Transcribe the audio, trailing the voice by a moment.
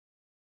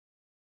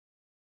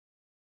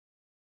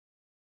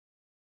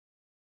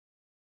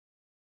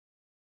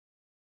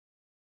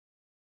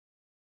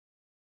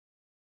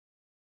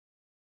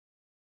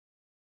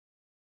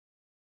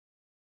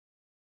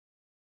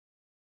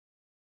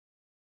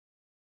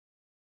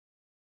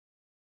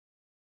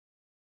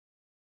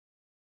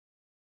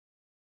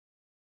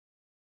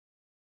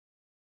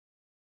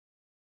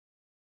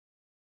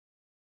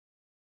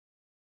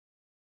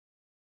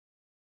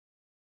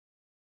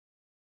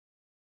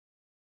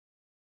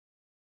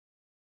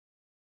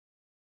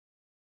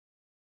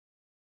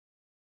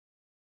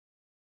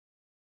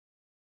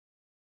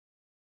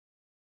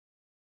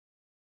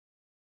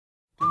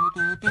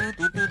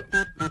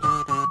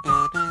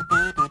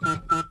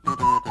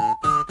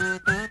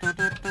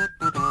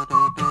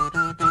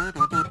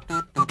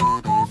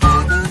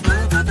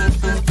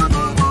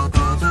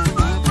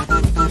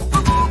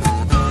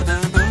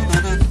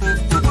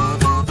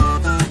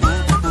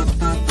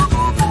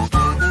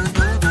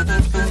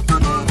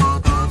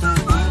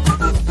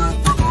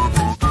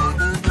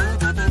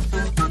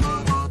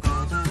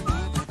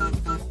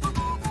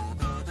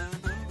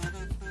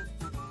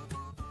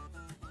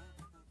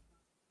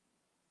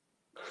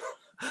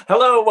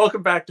Hello,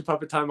 welcome back to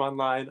Puppet Time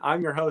Online.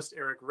 I'm your host,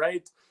 Eric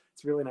Wright.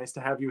 It's really nice to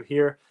have you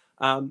here.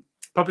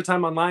 Puppet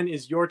Time Online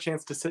is your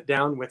chance to sit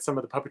down with some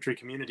of the puppetry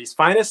community's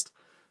finest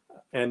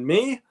and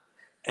me,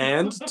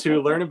 and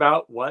to learn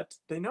about what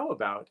they know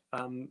about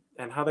and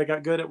how they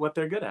got good at what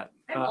they're good at.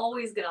 I'm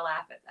always going to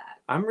laugh at that.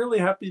 I'm really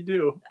happy you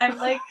do. I'm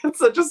like... It's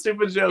such a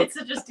stupid joke. It's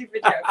such a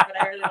stupid joke,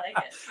 but I really like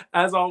it.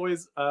 As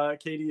always,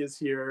 Katie is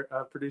here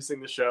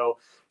producing the show.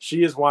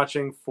 She is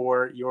watching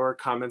for your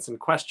comments and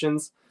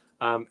questions.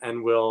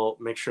 And we'll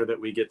make sure that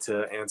we get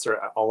to answer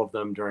all of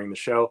them during the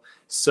show.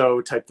 So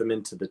type them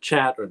into the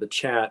chat,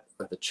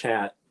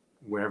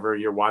 wherever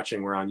you're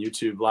watching. We're on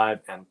YouTube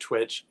Live and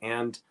Twitch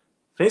and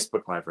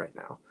Facebook Live right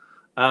now.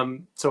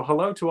 So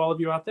hello to all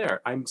of you out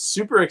there. I'm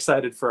super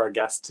excited for our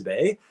guest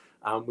today.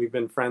 We've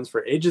been friends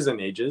for ages and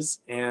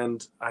ages,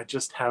 and I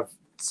just have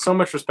so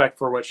much respect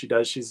for what she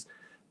does. She's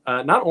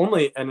not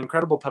only an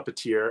incredible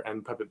puppeteer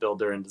and puppet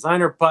builder and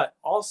designer, but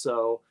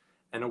also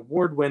an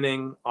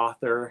award-winning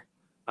author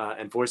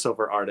and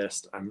voiceover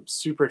artist. I'm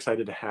super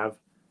excited to have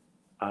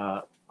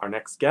our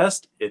next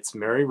guest. It's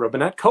Mary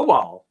Robinette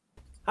Kowal.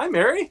 Hi,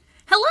 Mary.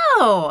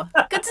 Hello.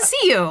 Good to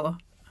see you.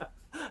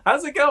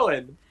 How's it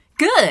going?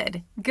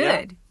 Good.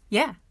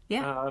 Yeah.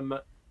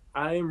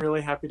 I'm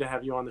really happy to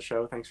have you on the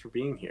show. Thanks for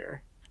being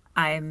here.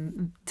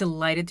 I'm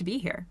delighted to be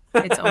here.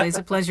 It's always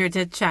a pleasure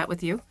to chat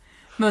with you.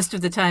 Most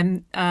of the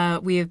time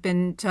we have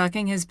been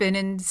talking has been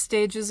in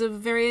stages of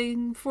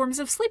varying forms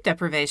of sleep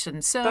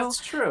deprivation. So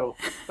that's true.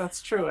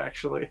 That's true,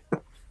 actually.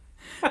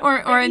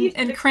 or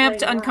in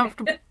cramped,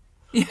 uncomfortable.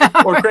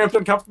 Yeah. Or cramped,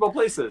 uncomfortable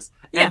places,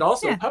 and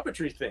also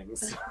puppetry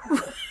things.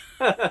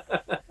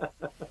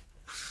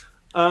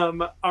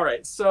 All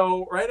right.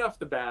 So right off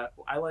the bat,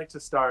 I like to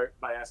start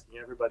by asking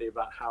everybody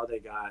about how they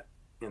got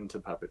into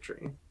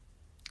puppetry.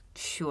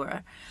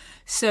 Sure.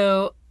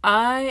 So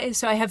I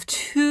have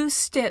two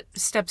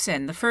steps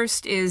in. The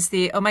first is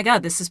oh my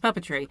God, this is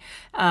puppetry.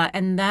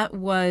 And that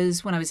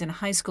was when I was in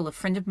high school. A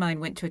friend of mine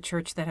went to a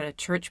church that had a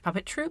church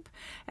puppet troupe.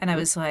 And I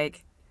was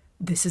like,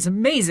 this is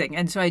amazing.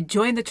 And so I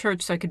joined the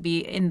church so I could be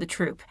in the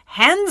troupe.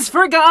 Hands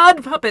for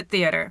God Puppet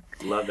Theater.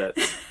 Love it.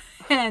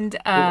 And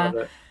love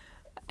it.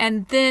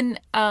 And then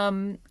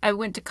I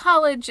went to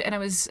college, and I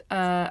was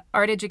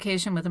art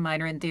education with a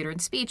minor in theater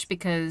and speech,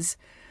 because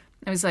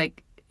I was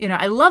like,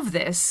 I love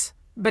this,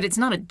 but it's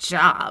not a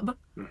job.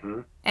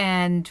 Mm-hmm.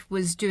 And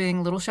was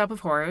doing Little Shop of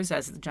Horrors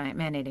as the giant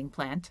man-eating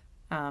plant.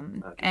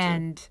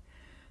 And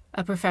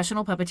a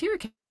professional puppeteer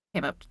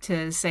came up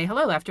to say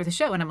hello after the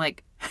show. And I'm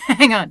like,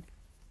 hang on.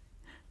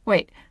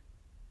 Wait,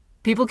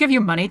 people give you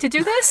money to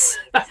do this?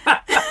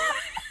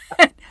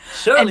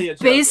 Surely and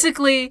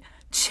basically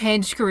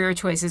changed career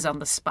choices on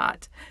the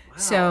spot. Wow.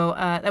 So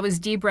that was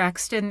Dee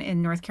Braxton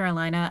in North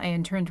Carolina. I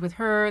interned with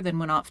her, then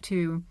went off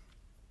to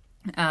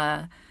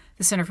the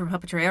Center for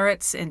Puppetry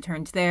Arts,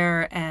 interned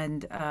there,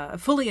 and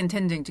fully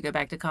intending to go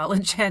back to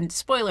college, and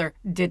spoiler,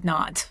 did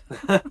not.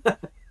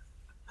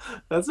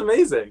 That's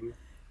amazing.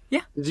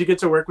 Yeah. Did you get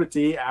to work with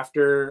Dee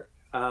after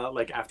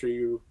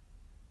you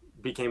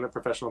became a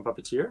professional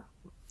puppeteer?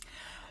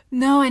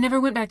 No, I never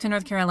went back to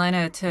North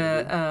Carolina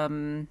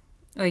to,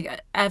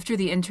 after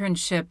the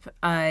internship,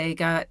 I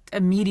got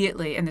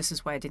immediately, and this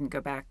is why I didn't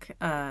go back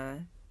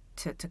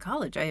to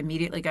college, I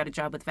immediately got a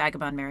job with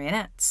Vagabond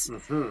Marionettes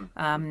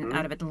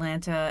out of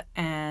Atlanta,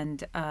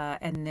 and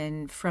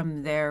then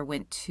from there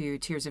went to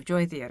Tears of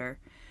Joy Theater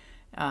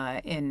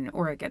in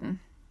Oregon.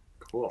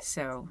 Cool.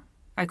 So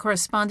I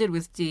corresponded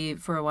with Dee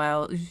for a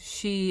while.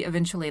 She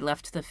eventually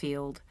left the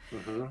field.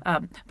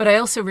 Mm-hmm. But I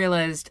also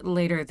realized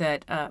later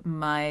that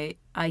my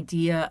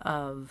idea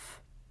of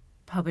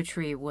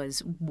puppetry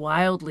was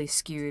wildly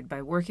skewed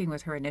by working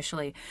with her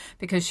initially,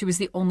 because she was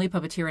the only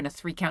puppeteer in a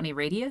 3-county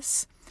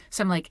radius.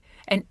 So I'm like,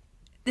 and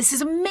this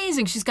is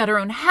amazing. She's got her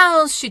own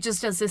house. She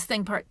just does this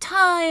thing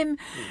part-time.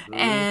 Mm-hmm.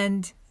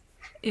 And,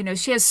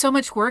 she has so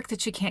much work that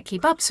she can't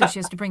keep up. So she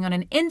has to bring on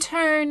an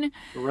intern.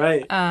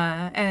 Right.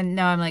 And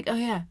now I'm like, oh,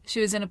 yeah,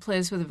 she was in a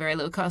place with a very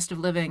low cost of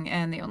living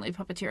and the only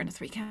puppeteer in a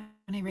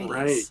 3-county radius.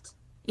 Right.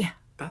 Yeah.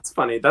 That's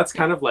funny. That's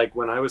kind of like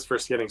when I was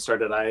first getting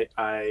started,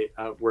 I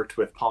worked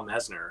with Paul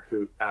Mesner,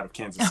 who out of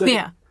Kansas City,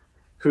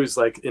 who's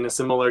like in a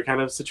similar kind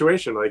of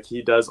situation. Like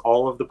he does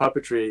all of the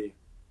puppetry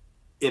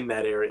in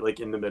that area, like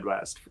in the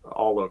Midwest,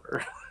 all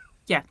over.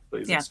 Yeah. So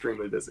he's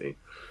extremely busy.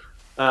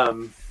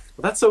 Well,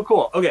 that's so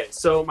cool. Okay.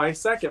 So my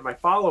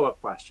follow-up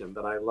question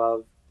that I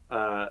love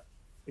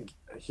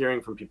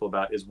hearing from people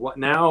about is, what,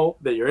 now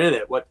that you're in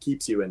it, what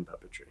keeps you in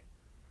puppetry?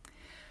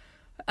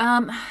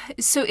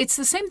 So it's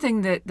the same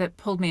thing that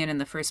pulled me in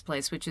the first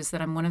place, which is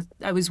that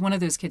I was one of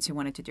those kids who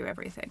wanted to do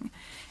everything.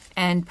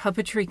 And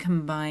puppetry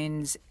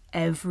combines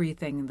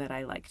everything that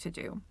I like to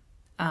do.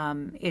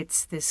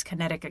 It's this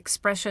kinetic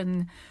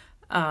expression.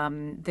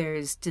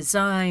 There's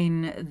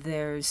design,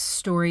 there's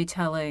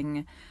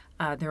storytelling,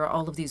 there are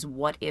all of these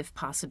what-if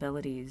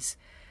possibilities.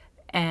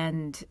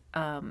 And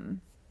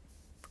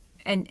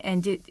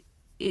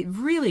it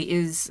really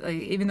is,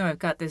 even though I've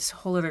got this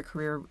whole other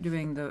career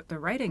doing the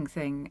writing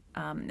thing,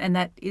 and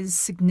that is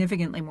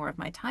significantly more of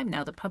my time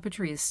now, the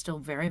puppetry is still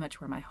very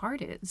much where my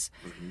heart is,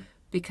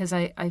 because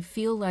I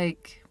feel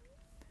like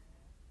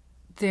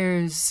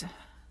there's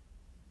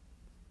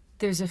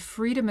a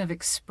freedom of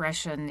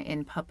expression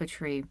in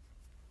puppetry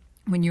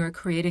when you are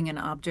creating an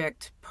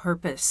object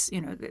purpose,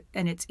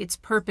 and its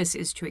purpose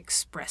is to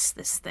express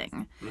this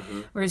thing.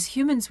 Whereas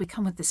humans, we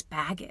come with this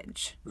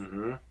baggage.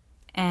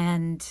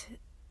 And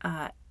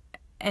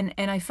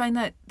I find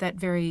that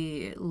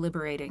very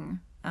liberating.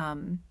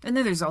 And then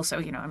there's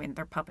also,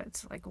 they're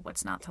puppets. Like,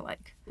 what's not to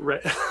like?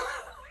 Right.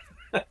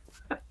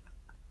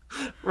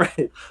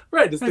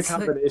 Right. It's the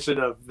combination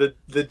of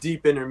the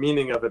deep inner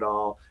meaning of it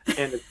all,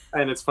 and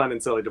it's fun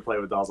and silly to play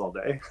with dolls all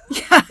day.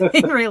 Yeah,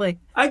 really.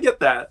 I get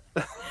that.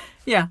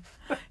 Yeah.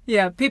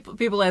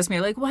 People ask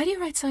me, like, why do you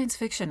write science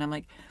fiction? I'm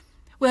like,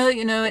 well,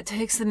 it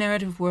takes the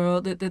narrative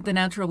world, the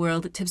natural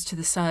world, it tips to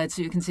the side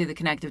so you can see the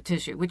connective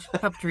tissue, which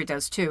puppetry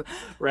does too.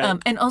 Right.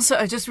 And also,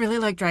 I just really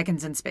like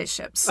dragons and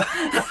spaceships.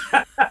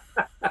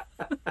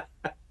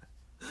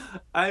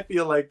 I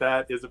feel like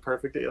that is a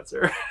perfect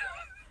answer.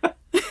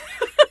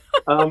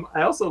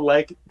 I also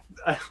like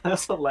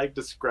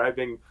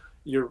describing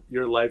your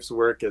life's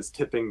work as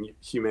tipping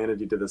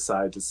humanity to the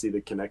side to see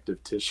the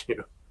connective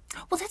tissue.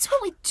 Well, that's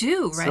what we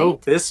do, right? So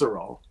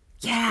visceral.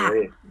 Yeah.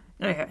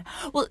 Okay.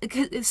 Well,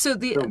 so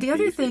the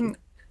other thing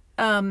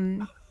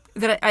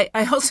that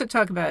I also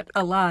talk about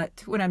a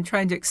lot when I'm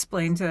trying to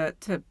explain to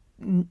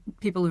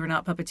people who are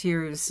not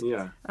puppeteers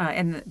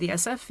in the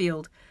SF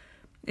field,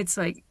 it's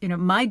like,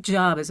 my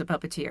job as a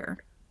puppeteer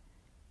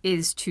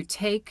is to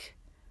take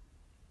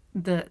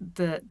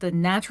the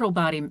natural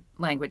body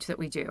language that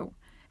we do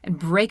and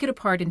break it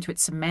apart into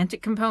its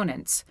semantic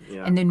components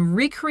and then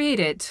recreate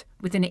it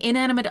with an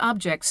inanimate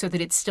object so that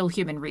it's still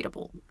human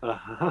readable.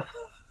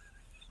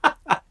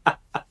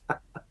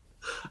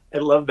 I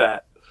love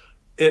that.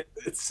 It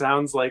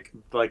sounds like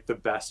the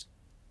best.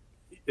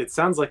 It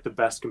sounds like the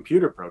best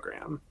computer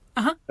program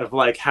of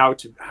like how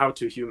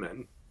to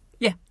human.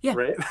 Yeah.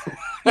 Right.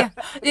 Yeah.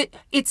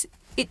 It's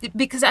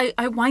because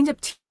I wind up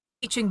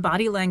teaching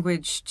body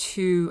language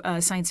to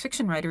science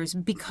fiction writers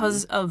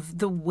because of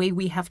the way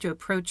we have to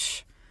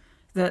approach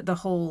the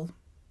whole,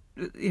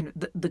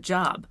 the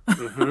job.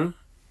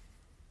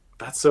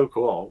 That's so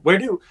cool. Where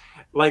do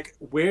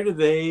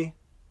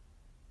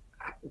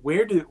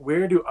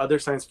other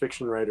science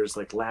fiction writers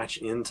like latch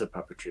into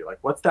puppetry? Like,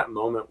 what's that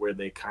moment where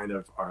they kind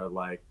of are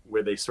like,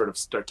 where they sort of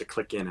start to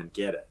click in and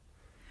get it?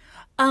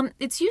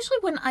 It's usually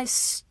when I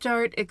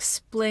start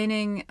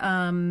explaining,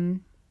 so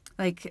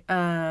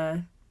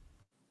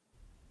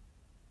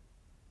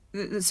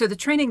the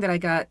training that I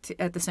got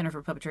at the Center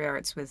for Puppetry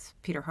Arts with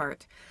Peter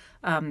Hart,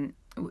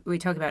 we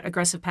talk about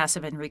aggressive,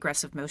 passive, and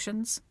regressive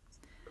motions.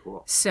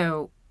 Cool.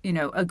 So,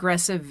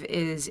 aggressive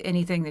is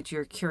anything that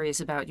you're curious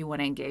about, you want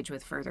to engage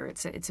with further.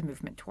 It's a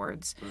movement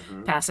towards.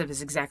 Passive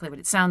is exactly what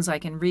it sounds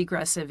like, and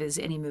regressive is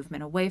any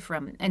movement away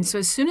from. And so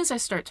as soon as I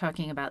start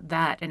talking about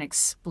that and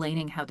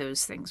explaining how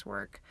those things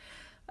work,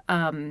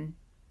 and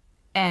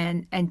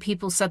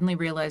people suddenly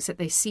realize that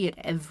they see it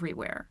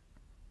everywhere.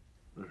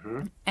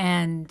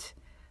 And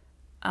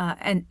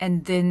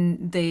then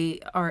they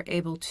are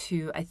able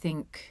to, I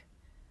think,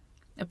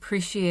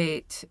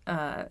 appreciate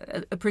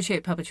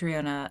puppetry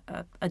on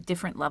a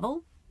different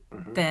level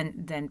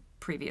than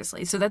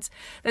previously. So that's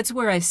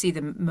where I see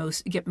them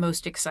get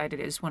most excited,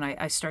 is when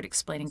I start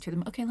explaining to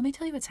them, okay, let me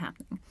tell you what's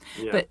happening.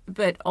 Yeah.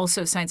 But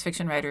also science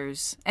fiction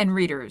writers and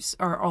readers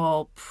are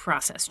all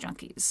process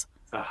junkies.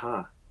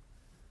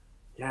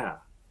 Yeah,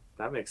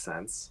 that makes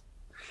sense.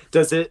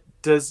 Does it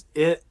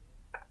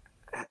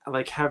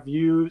like, have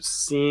you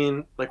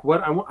seen, like,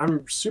 what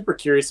I'm super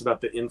curious about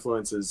the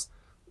influences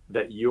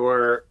that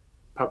your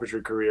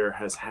puppetry career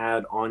has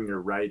had on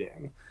your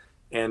writing,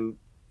 and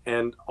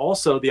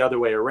also the other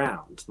way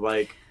around.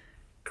 Like,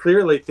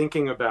 clearly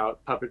thinking about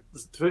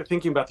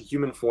the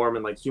human form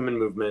and like human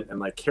movement and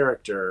like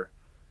character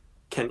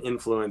can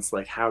influence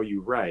like how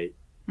you write.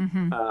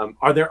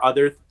 Are there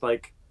other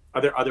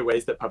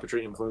ways that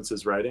puppetry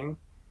influences writing?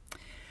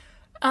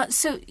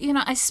 So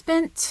I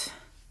spent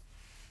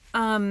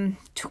 20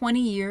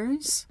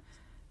 years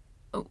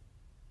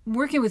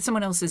working with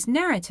someone else's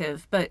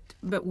narrative, but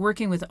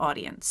working with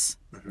audience,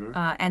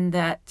 and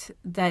that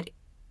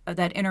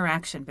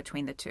interaction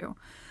between the two.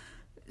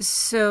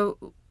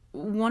 So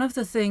one of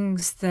the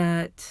things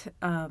that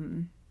I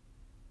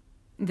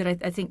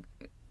think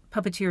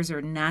puppeteers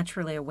are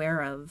naturally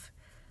aware of,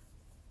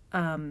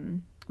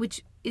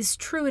 which is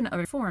true in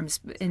other forms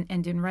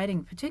and in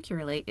writing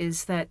particularly,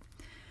 is that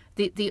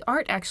the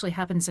art actually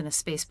happens in a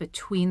space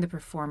between the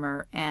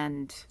performer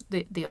and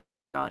the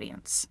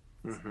audience.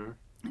 Mm-hmm.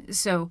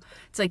 So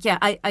it's like, yeah,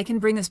 I can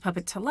bring this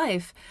puppet to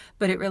life,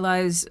 but it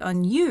relies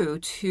on you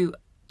to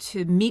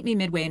meet me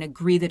midway and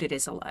agree that it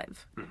is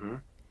alive. Mm-hmm.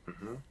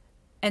 Mm-hmm.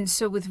 And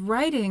so with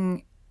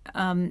writing,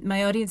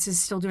 my audience is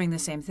still doing the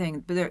same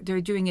thing, but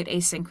they're doing it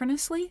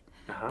asynchronously.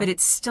 But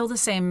it's still the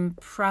same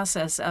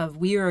process of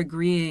we are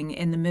agreeing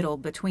in the middle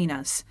between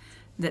us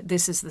that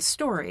this is the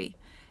story,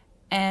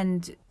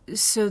 and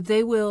so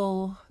they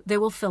will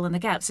fill in the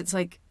gaps. It's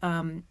like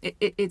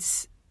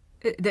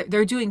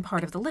they're doing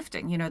part of the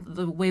lifting. You know,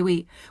 the way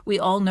we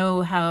all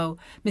know how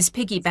Miss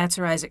Piggy bats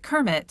her eyes at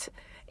Kermit,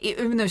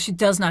 even though she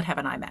does not have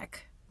an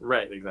iMac.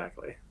 Right.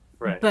 Exactly.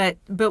 Right. But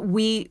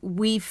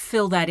we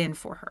fill that in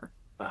for her.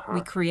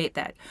 We create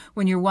that.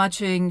 When you're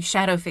watching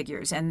shadow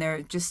figures and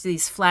they're just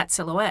these flat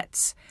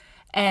silhouettes,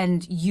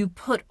 and you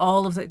put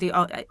all of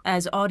the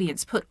as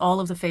audience, put all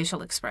of the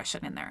facial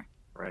expression in there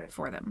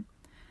for them.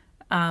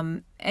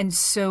 And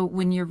so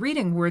when you're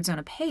reading words on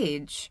a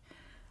page,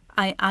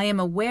 I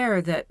am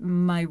aware that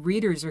my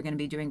readers are going to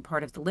be doing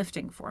part of the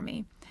lifting for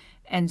me.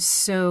 And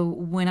so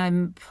when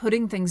I'm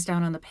putting things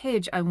down on the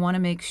page, I want to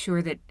make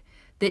sure that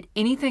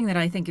anything that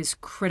I think is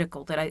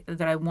critical, that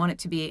I want it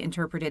to be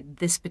interpreted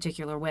this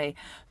particular way,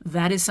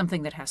 that is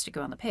something that has to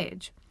go on the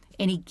page.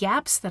 Any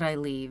gaps that I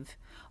leave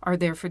are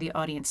there for the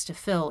audience to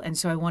fill, and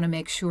so I want to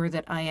make sure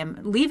that I am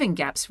leaving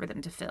gaps for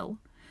them to fill,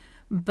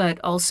 but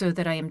also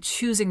that I am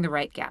choosing the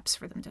right gaps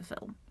for them to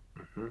fill.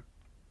 Mm-hmm.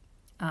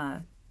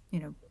 You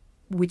know,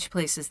 which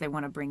places they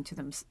want to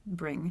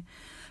bring.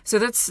 So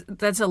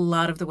that's a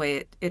lot of the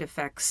way it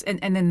affects,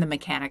 and then the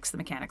mechanics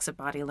of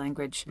body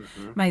language.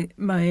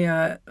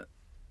 Mm-hmm.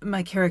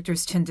 My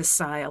characters tend to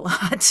sigh a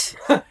lot.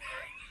 A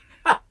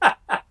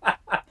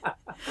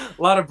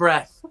lot of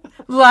breath.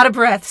 A lot of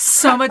breath.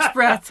 So much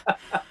breath.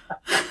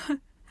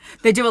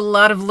 They do a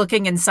lot of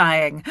looking and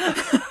sighing.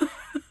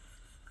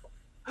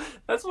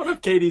 That's one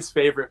of Katie's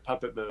favorite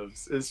puppet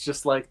moves. Is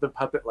just like the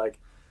puppet, like.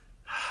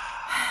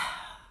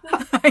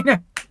 I know.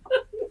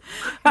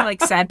 I'm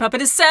like, sad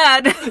puppet is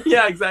sad.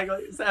 Yeah,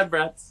 exactly. Sad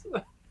breaths.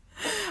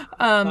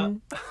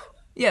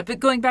 Yeah,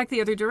 but going back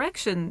the other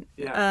direction.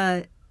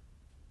 Yeah.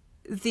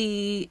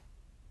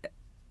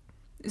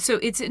 So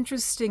it's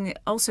interesting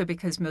also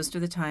because most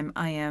of the time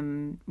I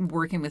am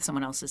working with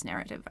someone else's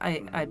narrative.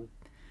 I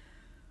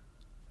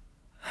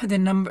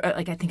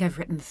think I've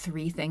written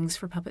 3 things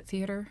for puppet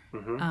theater,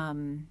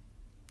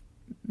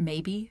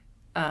 maybe.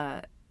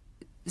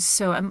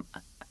 So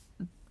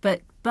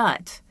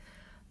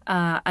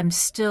I'm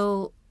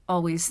still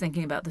always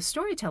thinking about the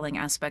storytelling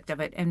aspect of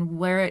it, and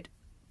where it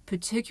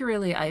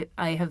particularly I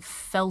have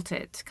felt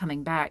it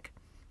coming back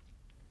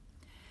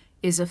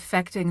is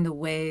affecting the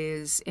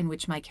ways in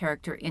which my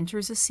character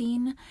enters a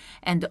scene,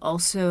 and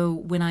also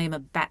when I am a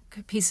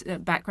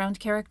background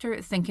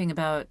character, thinking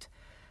about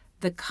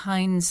the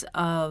kinds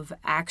of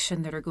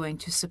action that are going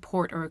to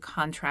support or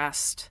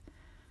contrast,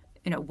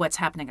 you know, what's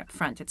happening up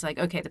front. It's like,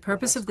 okay, the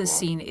purpose of this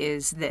scene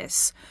is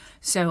this,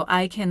 so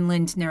I can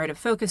lend narrative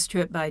focus to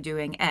it by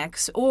doing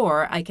X,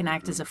 or I can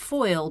act as a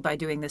foil by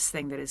doing this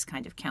thing that is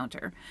kind of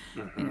counter.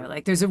 You know,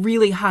 like there's a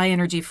really high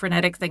energy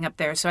frenetic thing up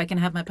there, so I can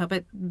have my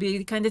puppet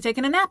be kind of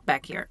taking a nap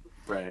back here.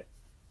 Right.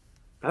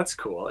 That's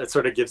cool. It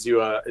sort of gives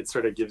you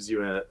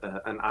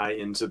an eye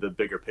into the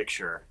bigger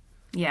picture.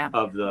 Yeah.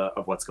 Of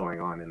what's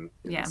going on in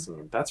the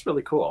scene. That's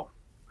really cool.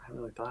 I hadn't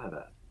really thought of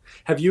that.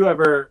 Have you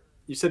ever?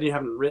 You said you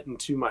haven't written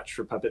too much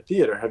for puppet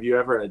theater. Have you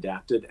ever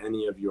adapted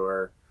any of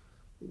your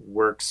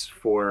works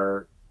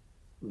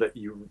that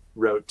you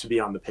wrote to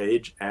be on the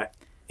page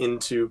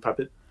into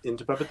puppet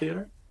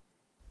theater?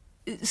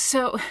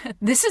 So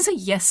this is a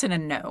yes and a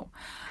no.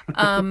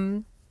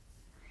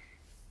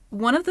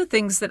 One of the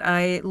things that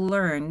I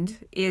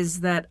learned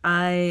is that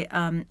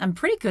I'm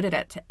pretty good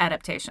at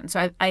adaptation.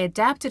 So I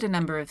adapted a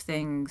number of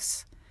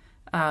things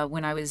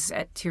when I was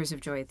at Tears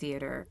of Joy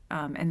Theater,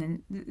 and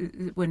then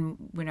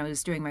when I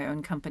was doing my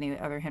own company,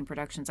 Other Hand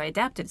Productions, I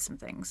adapted some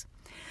things.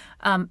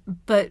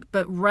 But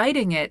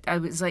writing it, I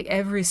was like,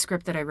 every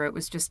script that I wrote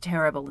was just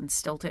terrible and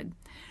stilted.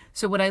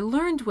 So what I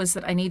learned was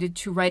that I needed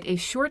to write a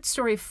short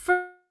story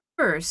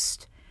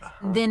first,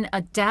 then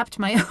adapt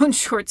my own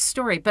short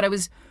story. But I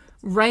was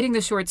writing the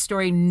short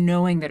story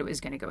knowing that it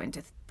was going to go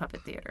into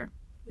puppet theater.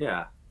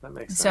 Yeah, that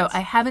makes sense. So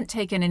I haven't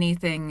taken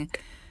anything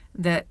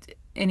that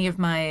any of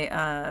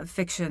my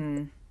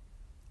fiction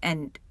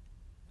and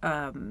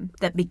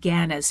that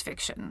began as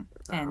fiction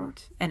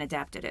and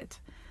adapted it.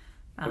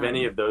 Have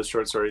any of those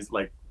short stories,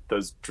 like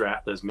those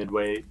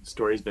midway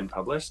stories, been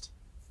published?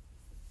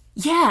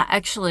 Yeah,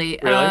 actually.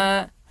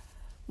 Really?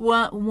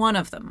 One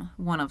of them.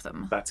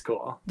 That's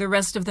cool. The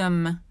rest of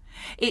them,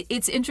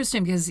 it's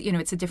interesting because, you know,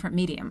 it's a different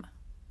medium.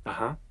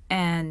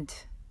 And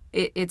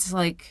it's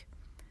like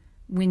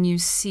when you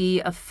see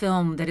a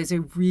film that is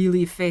a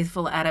really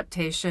faithful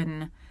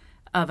adaptation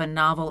of a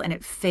novel and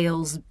it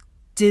fails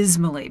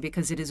dismally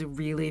because it is a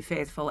really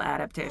faithful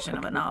adaptation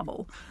of a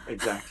novel.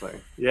 Exactly.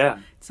 Yeah.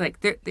 It's like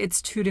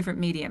it's 2 different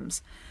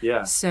mediums.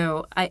 Yeah.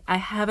 So I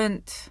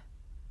haven't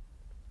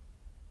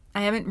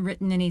I haven't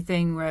written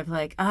anything where I've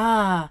like,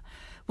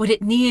 what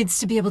it needs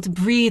to be able to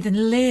breathe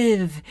and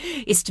live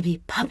is to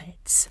be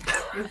puppets.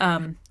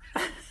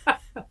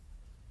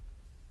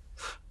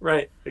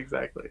 Right,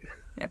 exactly.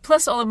 Yeah,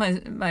 plus, all of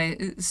my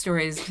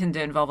stories tend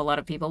to involve a lot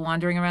of people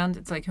wandering around.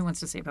 It's like, who wants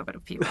to see a puppet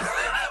of people?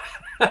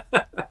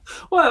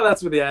 Well,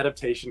 that's where the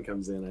adaptation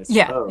comes in, I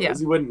suppose. Yeah.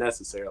 You wouldn't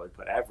necessarily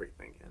put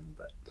everything in,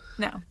 but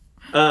no.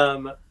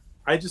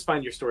 I just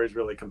find your stories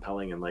really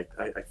compelling, and like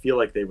I feel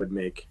like they would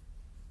make,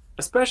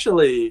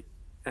 especially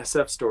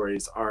SF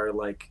stories are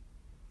like,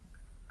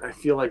 I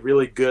feel like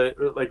really good,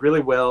 like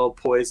really well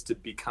poised to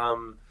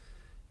become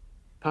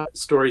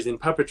stories in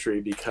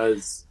puppetry,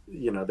 because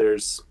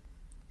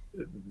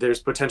there's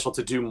potential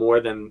to do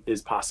more than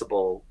is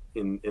possible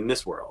in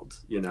this world.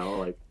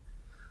 Like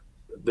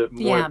the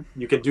more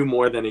you can do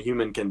more than a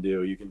human can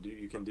do. You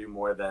can do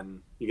more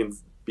than, you can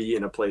be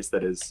in a place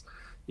that is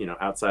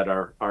outside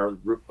our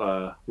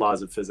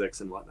laws of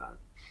physics and whatnot.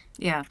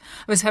 Yeah,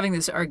 I was having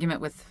this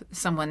argument with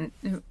someone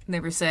who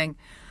they were saying,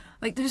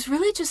 like, there's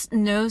really just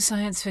no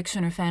science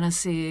fiction or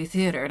fantasy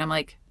theater, and I'm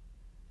like,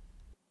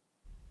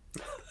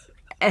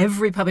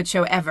 every puppet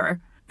show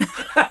ever.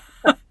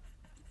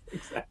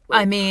 Exactly.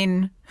 I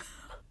mean,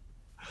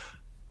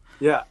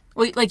 yeah.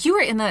 Well, like, you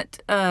were in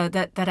that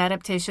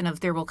adaptation of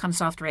There Will Come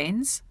Soft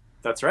Rains.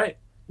 That's right.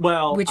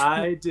 Well,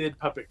 I did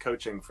puppet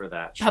coaching for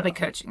that show. Puppet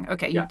coaching.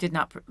 Okay, you did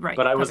not write.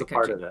 But I was a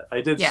part of it.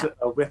 I did. Yeah.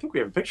 I think we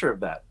have a picture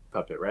of that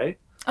puppet, right?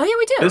 Oh yeah,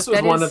 we do. This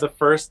was one of the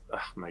first. Oh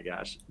my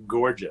gosh,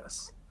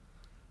 gorgeous.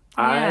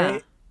 Yeah.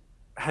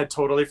 I had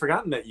totally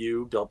forgotten that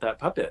you built that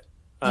puppet.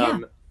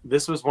 Yeah.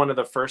 This was one of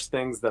the first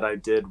things that I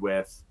did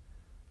with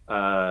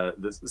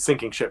the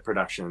Sinking Ship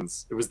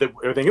Productions. I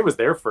think it was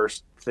their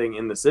first thing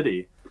in the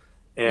city,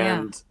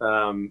 and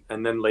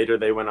then later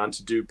they went on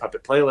to do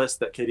Puppet Playlist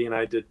that Katie and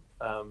I did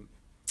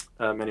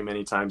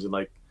many times,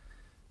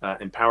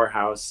 in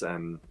Powerhouse,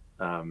 and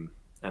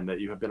that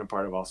you have been a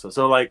part of also.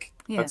 So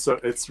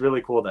it's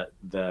really cool that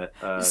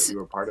you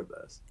were part of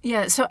this.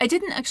 Yeah. So I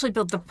didn't actually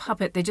build the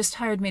puppet. They just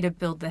hired me to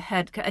build the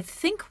head. I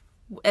think,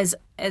 as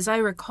I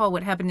recall,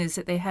 what happened is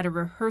that they had a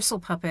rehearsal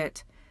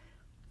puppet,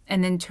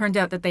 and then turned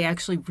out that they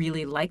actually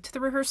really liked the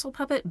rehearsal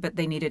puppet, but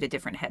they needed a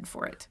different head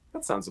for it.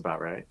 That sounds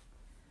about right.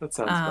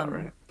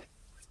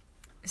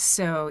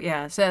 So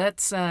yeah, so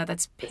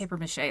that's paper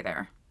mache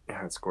there.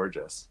 Yeah, it's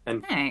gorgeous.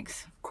 And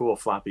thanks. Cool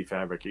floppy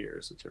fabric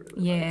ears, which I really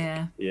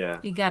like. Yeah.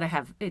 You gotta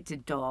have, it's a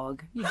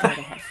dog. You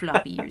gotta have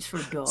floppy ears for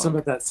a dog. Some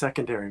of that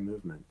secondary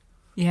movement.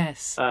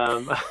 Yes.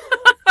 And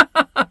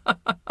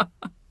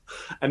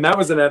that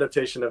was an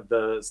adaptation of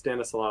the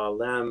Stanislaw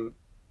Lem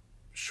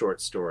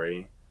short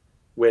story,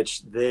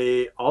 which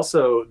they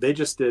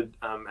just did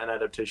an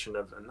adaptation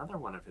of another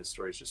one of his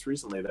stories just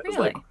recently that was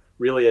like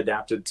really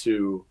adapted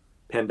to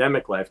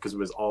pandemic life, because it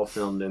was all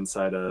filmed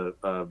inside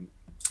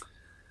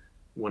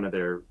one of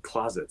their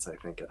closets, I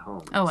think, at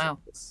home. Oh, wow.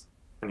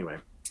 Anyway.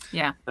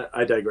 Yeah.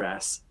 I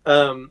digress.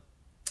 What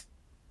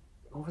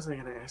was I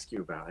going to ask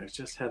you about? I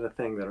just had a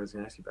thing that I was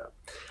going to ask you about.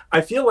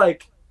 I feel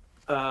like,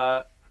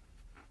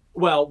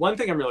 one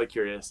thing I'm really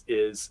curious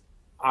is,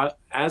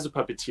 as a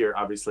puppeteer,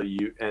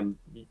 obviously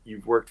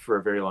you've worked for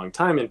a very long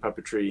time in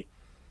puppetry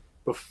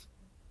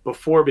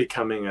before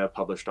becoming a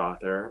published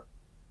author.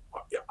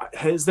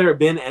 Has there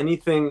been any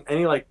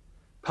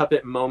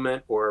puppet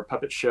moment or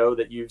puppet show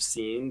that you've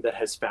seen that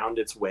has found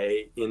its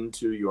way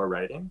into your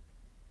writing?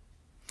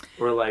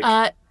 Or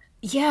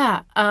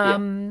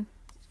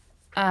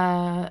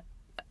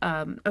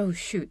oh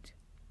shoot.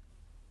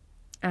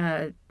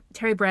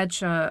 Terry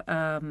Bradshaw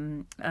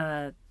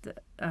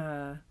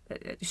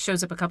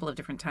shows up a couple of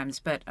different times,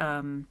 but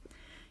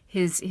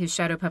his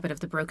shadow puppet of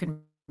the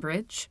Broken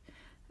Bridge.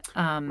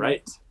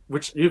 Right.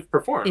 Which you've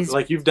performed.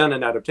 You've done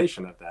an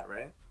adaptation of that,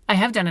 right? I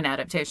have done an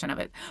adaptation of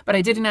it, but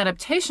I did an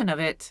adaptation of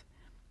it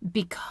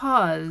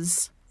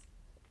because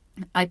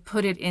I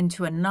put it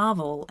into a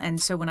novel,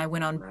 and so when I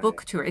went on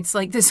book tour, it's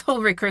like this whole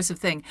recursive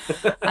thing.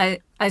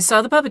 I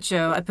saw the puppet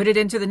show, I put it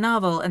into the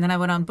novel, and then I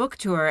went on book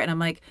tour, and I'm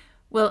like,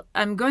 well,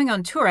 I'm going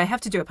on tour, I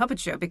have to do a puppet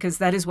show, because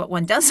that is what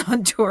one does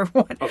on tour.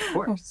 Of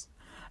course.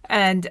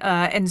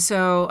 And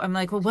so I'm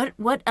like, well,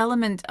 what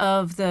element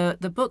of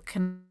the book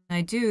can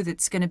I do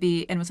that's going to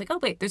be, and it was like, oh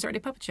wait, there's already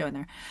a puppet show in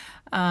there.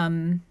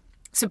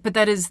 But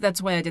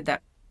that's why I did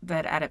that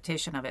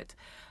adaptation of it.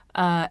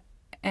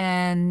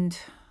 And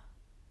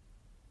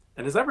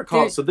as I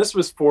recall, so this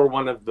was for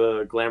one of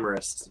the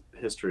Glamourist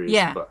Histories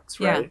books,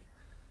 right?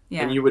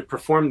 Yeah. And you would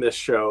perform this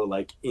show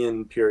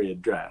in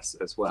period dress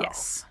as well.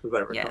 Yes. As I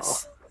recall.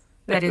 Yes.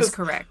 That is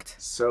correct.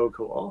 So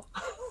cool.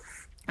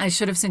 I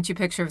should have sent you a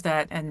picture of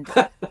that, and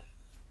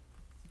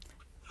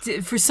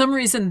for some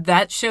reason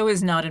that show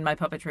is not in my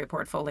puppetry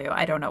portfolio.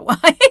 I don't know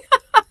why.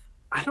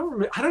 I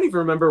don't even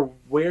remember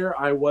where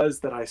I was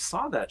that I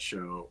saw that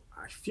show.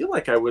 I feel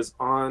like I was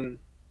on,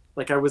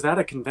 I was at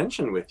a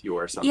convention with you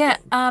or something. Yeah,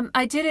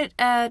 I did it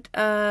at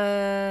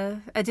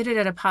a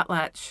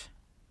potlatch.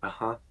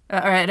 Or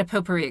at a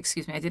potpourri,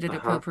 excuse me. I did it at a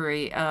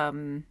potpourri.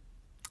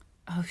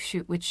 Oh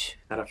shoot, which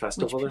at a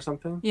festival or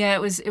something? Yeah, it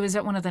was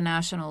at one of the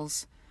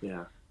nationals.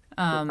 Yeah.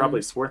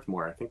 Probably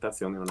Swarthmore. I think that's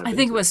the only one I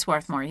think it was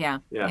Swarthmore. Yeah.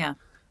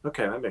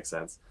 Okay, that makes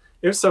sense.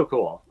 It was so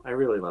cool. I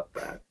really loved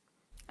that.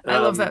 I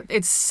love that.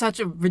 It's such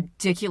a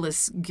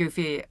ridiculous,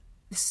 goofy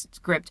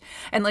script.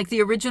 And like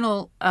the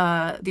original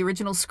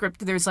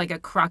script, there's like a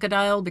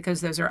crocodile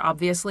because those are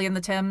obviously in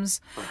the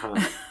Thames.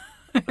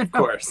 Of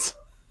course.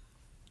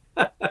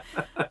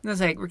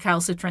 There's like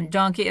recalcitrant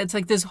donkey. It's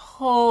like this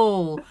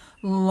whole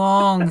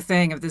long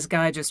thing of this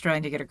guy just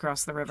trying to get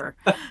across the river.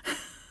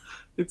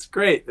 It's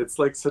great. It's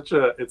like such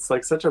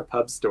a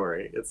pub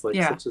story. It's like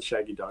such a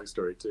Shaggy Dog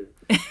story too.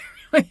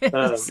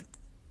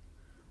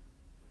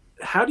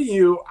 How do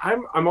you?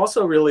 I'm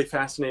also really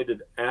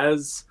fascinated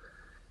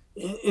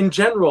in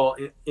general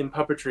in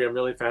puppetry. I'm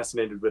really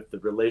fascinated with the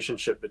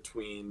relationship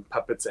between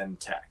puppets and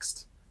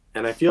text,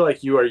 and I feel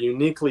like you are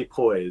uniquely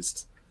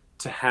poised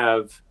to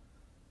have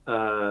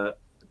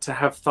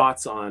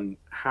thoughts on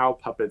how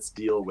puppets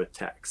deal with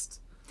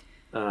text.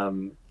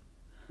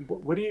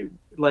 What do you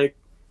like?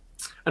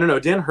 I don't know.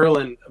 Dan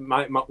Hurlin,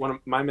 one of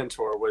my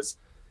mentor, was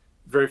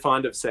very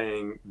fond of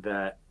saying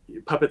that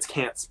puppets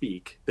can't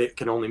speak; they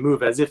can only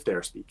move as if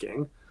they're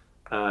speaking.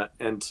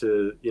 And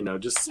to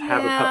just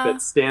have a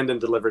puppet stand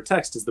and deliver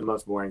text is the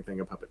most boring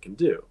thing a puppet can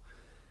do.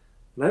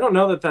 And I don't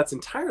know that that's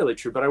entirely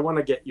true, but I want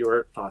to get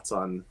your thoughts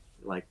on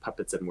like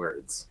puppets and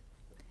words.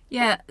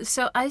 Yeah.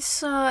 So I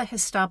saw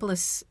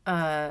Histopoulos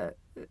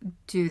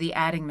do the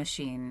adding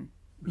machine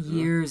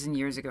years and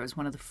years ago. It was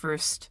one of the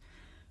first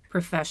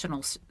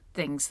professional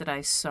things that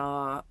I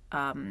saw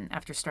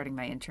after starting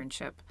my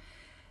internship.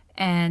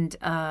 And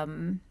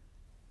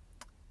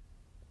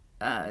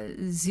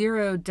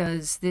Zero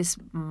does this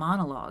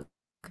monologue.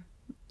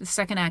 The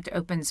second act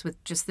opens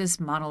with just this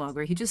monologue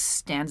where he just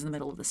stands in the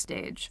middle of the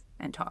stage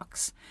and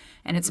talks.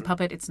 And it's a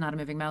puppet. It's not a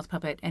moving mouth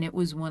puppet. And it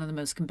was one of the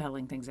most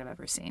compelling things I've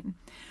ever seen.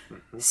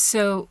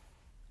 So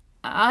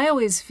I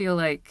always feel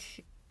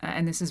like,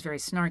 and this is very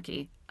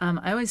snarky,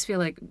 I always feel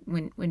like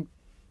when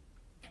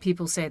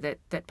people say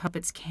that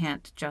puppets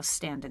can't just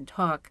stand and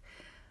talk,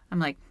 I'm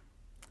like,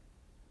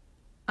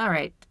 all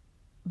right.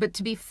 But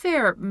to be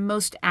fair,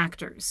 most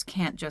actors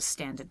can't just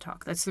stand and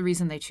talk. That's the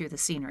reason they chew the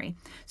scenery.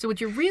 So what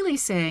you're really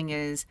saying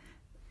is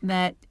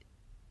that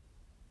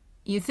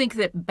you think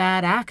that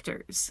bad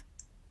actors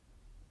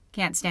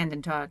can't stand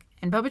and talk,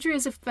 and puppetry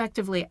is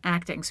effectively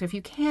acting. So if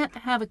you can't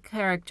have a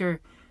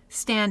character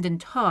stand and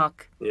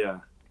talk,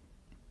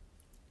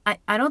 I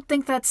don't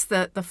think that's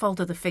the fault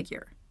of the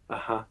figure.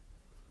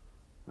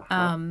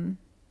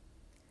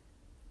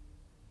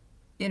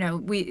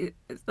 We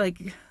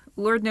like,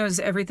 Lord knows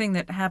everything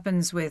that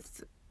happens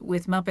with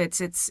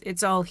Muppets.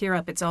 It's all here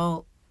up. It's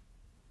all,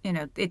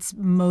 it's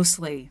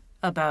mostly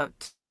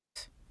about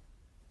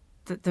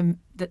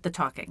the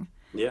talking.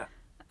 Yeah.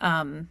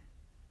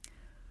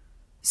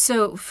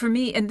 So for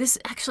me, and this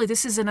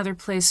is another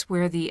place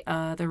where the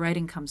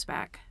writing comes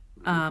back.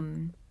 I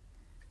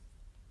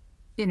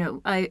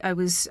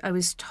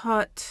was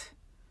taught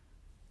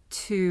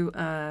to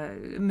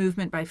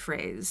movement by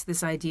phrase,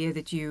 this idea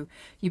that you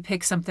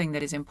pick something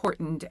that is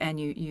important and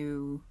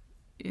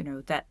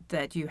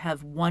that you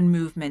have one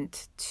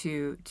movement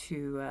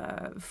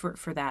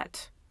for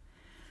that.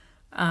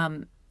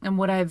 And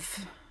what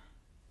I've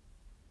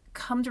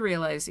come to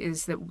realize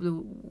is that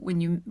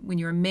when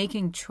you're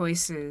making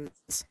choices,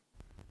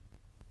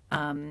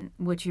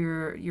 what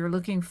you're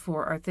looking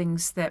for are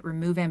things that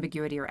remove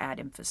ambiguity or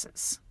add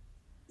emphasis.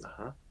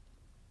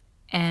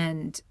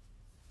 And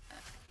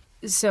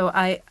so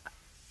I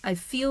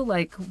feel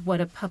like what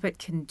a puppet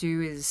can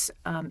do is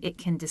it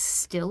can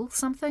distill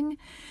something,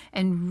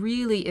 and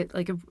really,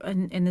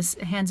 in the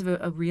hands of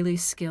a really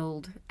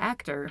skilled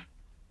actor.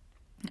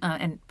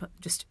 And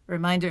just a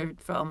reminder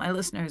for all my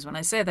listeners, when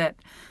I say that,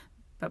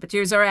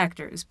 puppeteers are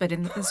actors, but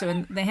in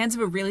the hands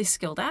of a really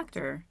skilled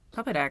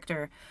puppet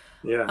actor,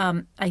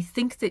 I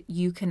think that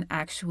you can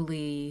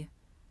actually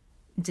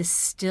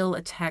distill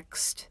a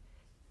text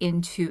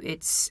into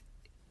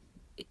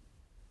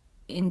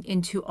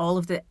into all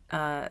of the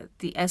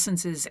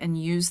essences,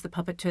 and use the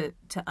puppet to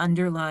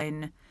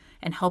underline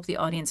and help the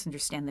audience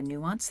understand the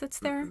nuance that's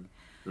there.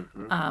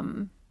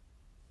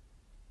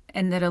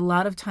 And that a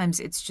lot of times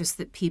it's just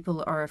that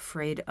people are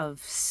afraid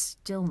of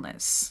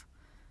stillness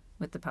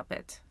with the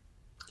puppet.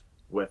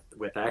 With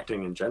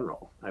acting in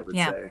general, I would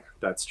say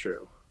that's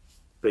true.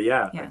 But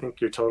I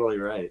think you're totally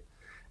right.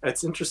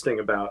 It's interesting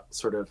about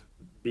sort of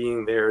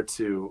being there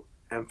to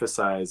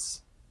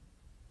emphasize.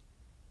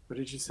 What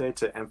did you say?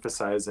 To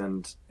emphasize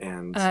and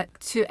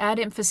to add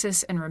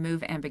emphasis and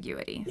remove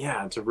ambiguity.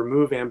 Yeah, to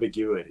remove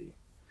ambiguity,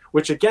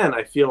 which again,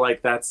 I feel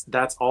like that's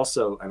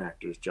also an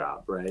actor's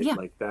job, right? Yeah.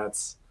 Like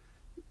that's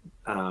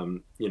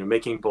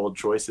making bold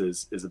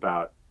choices is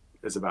about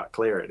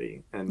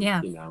clarity, and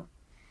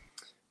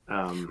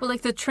well,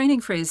 like the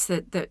training phrase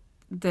that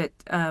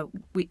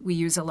we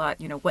use a lot.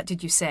 What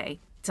did you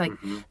say? It's like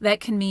that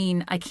can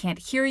mean I can't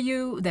hear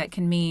you. That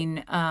can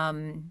mean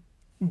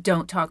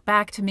don't talk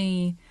back to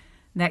me.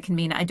 That can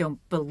mean I don't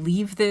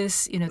believe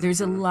this.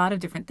 There's a lot of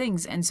different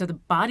things. And so the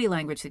body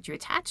language that you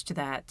attach to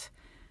that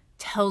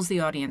tells the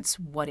audience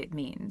what it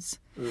means.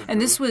 And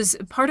this was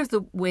part of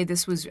the way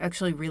this was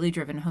actually really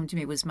driven home to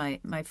me was my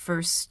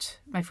first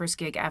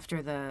gig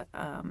after the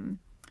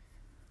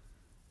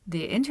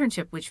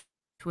internship, which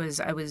was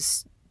I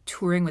was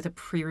touring with a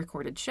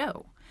pre-recorded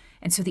show.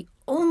 And so the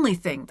only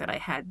thing that I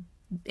had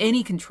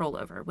any control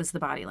over was the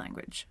body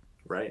language.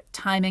 Right.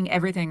 Timing,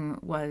 everything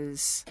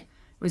was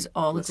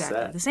all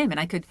exactly the same.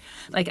 And I could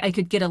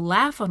get a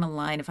laugh on a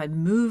line if I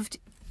moved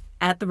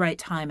at the right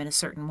time in a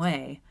certain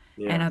way,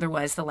 and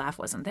otherwise the laugh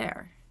wasn't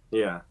there.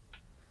 Yeah.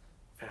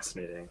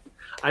 Fascinating.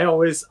 I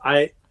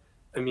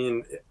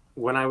mean,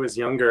 when I was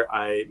younger,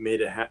 I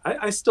made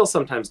I still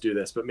sometimes do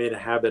this, but made a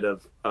habit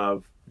of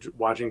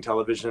watching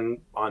television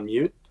on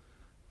mute.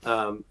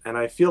 And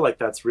I feel like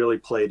that's really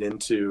played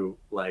into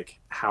like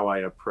how I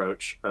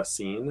approach a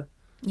scene.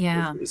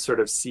 Yeah. Is sort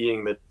of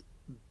seeing that,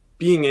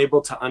 being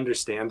able to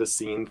understand a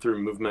scene through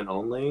movement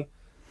only.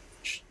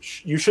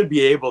 You should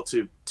be able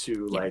to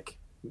like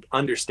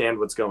understand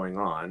what's going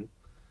on,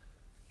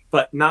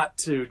 but not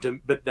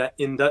to, but that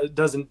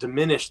doesn't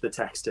diminish the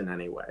text in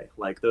any way.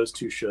 Like those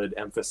two should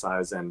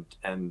emphasize and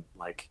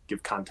like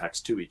give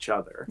context to each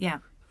other. Yeah.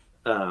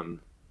 But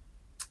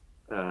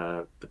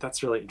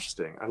that's really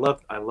interesting. I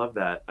love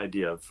that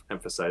idea of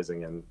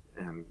emphasizing and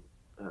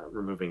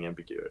removing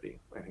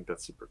ambiguity. I think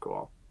that's super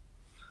cool.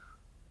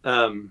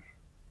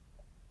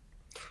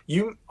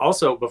 You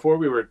also, before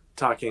we were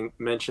talking,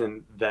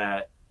 mentioned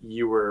that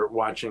you were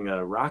watching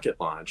a rocket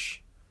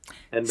launch,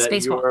 and that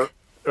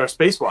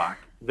spacewalk.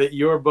 That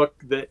your book,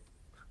 that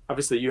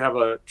obviously you have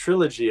a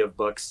trilogy of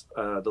books,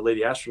 the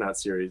Lady Astronaut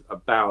series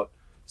about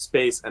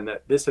space, and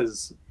that this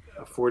has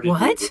afforded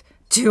What? you.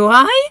 Do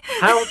I?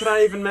 How could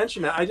I even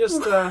mention it? I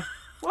just,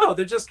 well,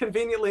 they're just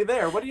conveniently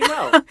there. What do you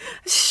know?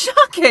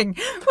 Shocking!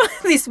 What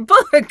are these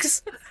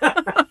books?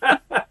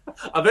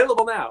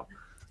 Available now.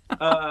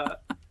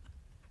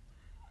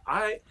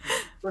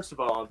 First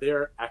of all,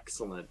 they're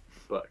excellent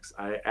books.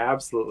 I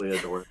absolutely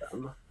adore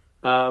them.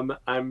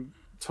 I'm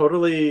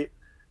totally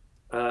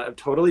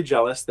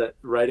jealous that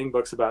writing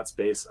books about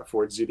space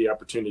affords you the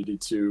opportunity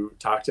to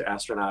talk to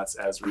astronauts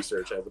as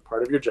research as a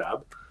part of your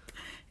job.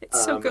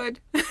 It's so good.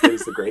 It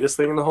is the greatest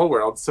thing in the whole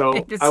world. So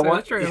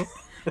true.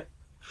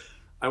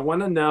 I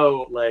want to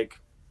know, like,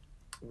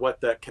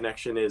 what the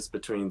connection is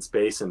between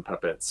space and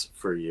puppets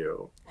for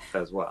you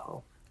as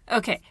well.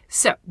 Okay,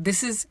 so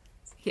this is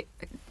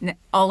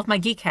all of my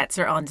geek hats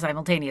are on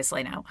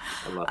simultaneously now.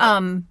 I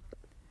love it.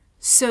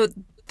 So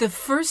the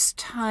first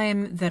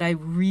time that I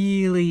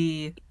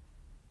really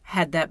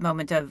had that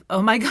moment of,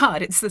 oh my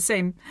God, it's the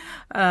same.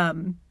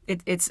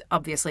 It's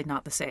obviously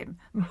not the same,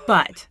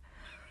 but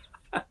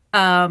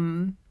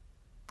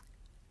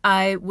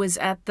I was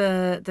at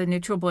the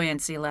Neutral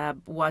Buoyancy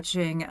Lab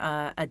watching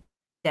a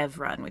dev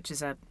run, which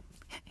is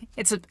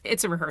it's a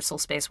rehearsal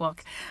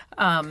spacewalk.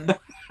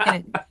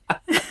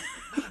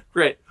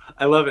 Great.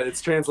 I love it.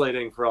 It's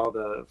translating for all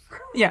the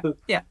yeah.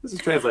 This is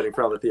translating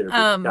for all the theater.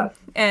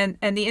 And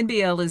the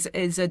NBL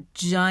is a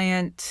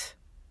giant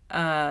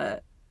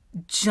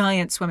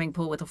swimming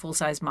pool with a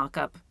full-size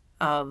mock-up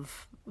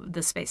of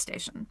the space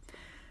station.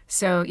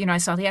 So, I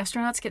saw the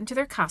astronauts get into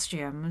their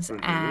costumes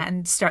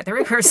and start the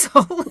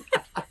rehearsal.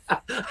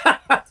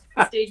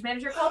 Stage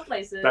manager called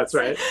places. That's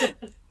right.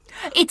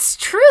 It's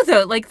true,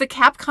 though. Like, the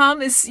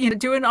Capcom is,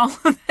 doing all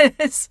of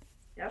this.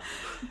 Yep.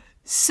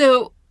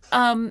 So,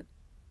 I'm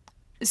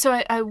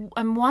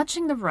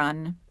watching the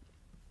run,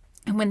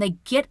 and when they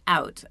get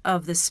out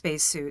of the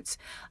spacesuits,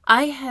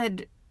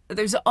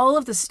 there's all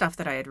of the stuff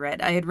that I had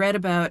read. I had read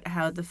about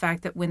how the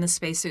fact that when the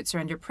spacesuits are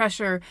under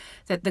pressure,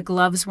 that the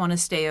gloves want to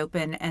stay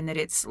open, and that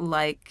it's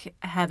like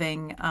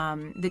having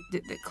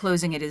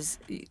closing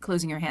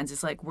your hands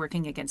is like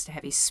working against a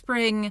heavy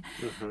spring.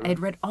 I had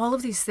read all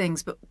of these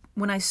things, but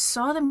when I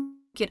saw them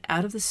get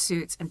out of the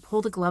suits and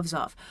pull the gloves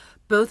off,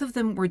 both of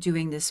them were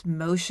doing this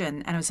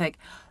motion, and I was like,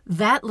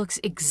 that looks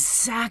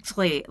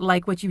exactly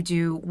like what you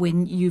do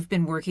when you've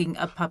been working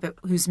a puppet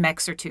whose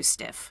mechs are too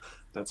stiff.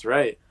 That's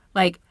right.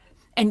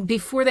 And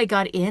before they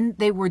got in,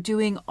 they were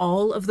doing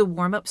all of the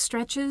warm-up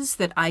stretches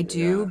that I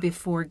do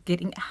before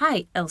getting...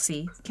 Hi,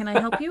 Elsie. Can I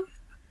help you?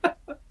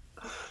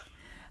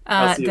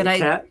 Elsie, the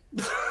cat?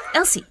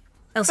 Elsie.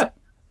 Come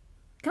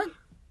on.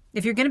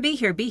 If you're going to be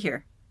here, be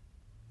here.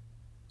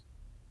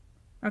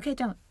 Okay,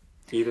 don't.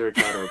 Either a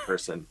cat or a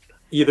person.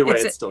 Either way,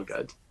 it's still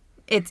good.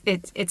 It's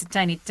a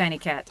tiny, tiny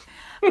cat.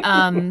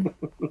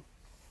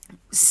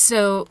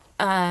 So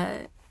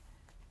I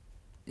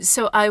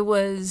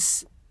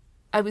was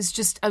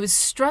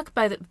struck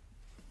by the.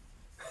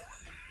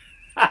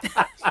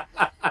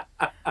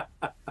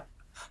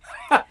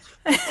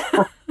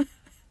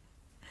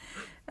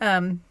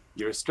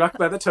 You were struck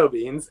by the toe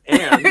beans,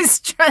 and I was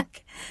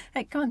struck.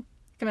 Hey, come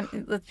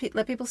on,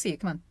 let people see you.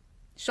 Come on,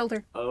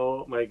 shoulder.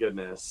 Oh my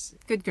goodness.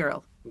 Good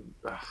girl.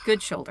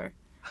 Good shoulder.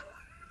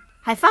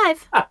 High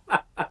five,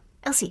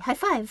 Elsie. High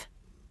five.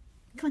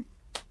 Come on.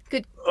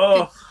 Good.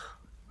 Oh,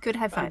 good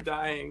high five. I'm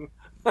dying.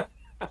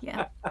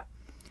 Yeah.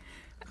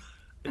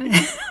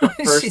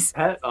 First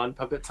pet on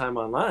Puppet Time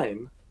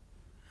Online.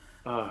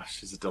 Oh,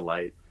 she's a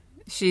delight.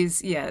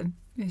 She's, yeah,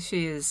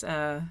 she is,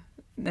 that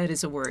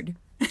is a word.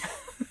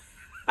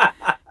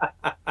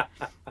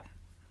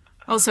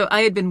 Also,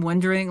 I had been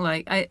wondering,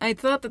 like, I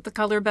thought that the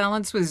color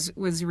balance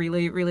was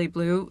really, really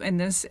blue in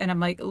this, and I'm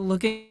like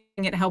looking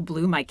at how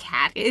blue my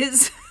cat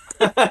is.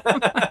 But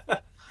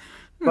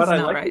I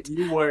not like right. that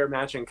you wear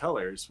matching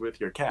colors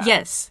with your cat.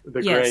 Yes.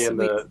 The yes, gray and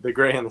the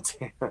gray and the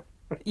tan.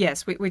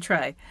 Yes, we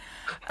try.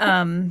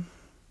 What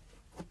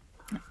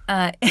was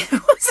I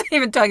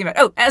even talking about?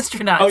 Oh,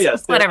 astronauts. Oh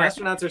yes, whatever.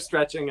 Astronauts are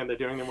stretching and they're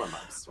doing their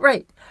warm-ups.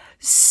 Right.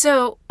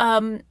 So,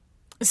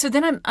 so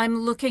then I'm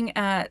looking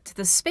at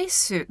the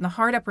spacesuit, and the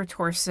hard upper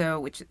torso,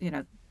 which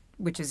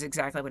is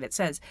exactly what it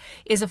says,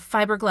 is a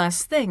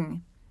fiberglass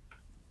thing,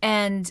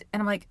 and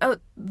I'm like, oh,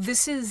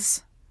 this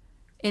is,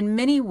 in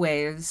many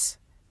ways,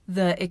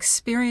 the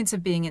experience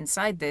of being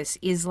inside this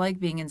is like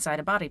being inside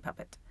a body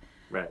puppet.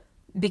 Right.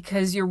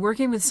 Because you're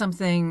working with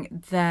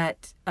something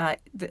that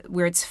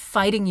where it's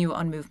fighting you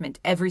on movement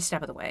every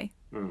step of the way,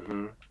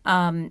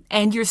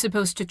 and you're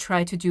supposed to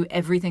try to do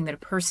everything that a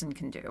person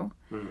can do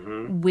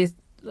with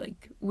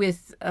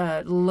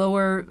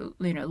lower,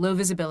 low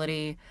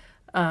visibility,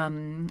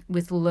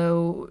 with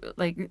low,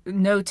 like,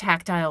 no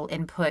tactile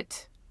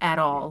input at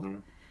all,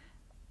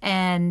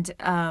 and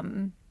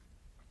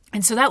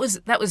so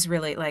that was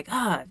really like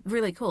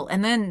really cool.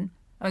 And then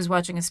I was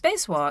watching a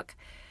spacewalk.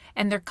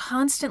 And they're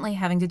constantly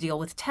having to deal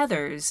with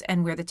tethers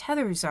and where the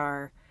tethers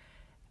are,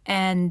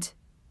 and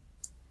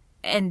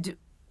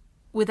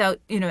without,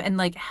 and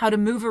like how to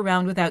move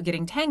around without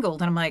getting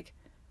tangled. And I'm like,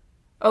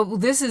 oh, well,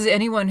 this is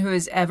anyone who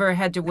has ever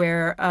had to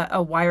wear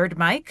a wired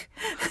mic,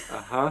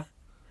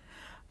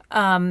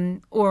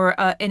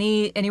 or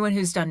anyone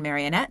who's done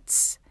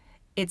marionettes.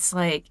 It's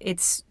like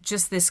it's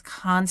just this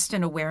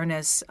constant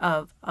awareness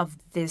of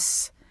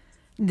this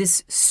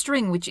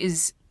string, which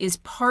is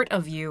part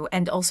of you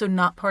and also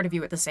not part of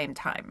you at the same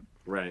time.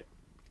 Right.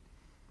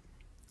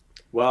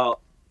 Well,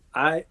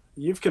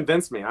 you've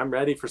convinced me. I'm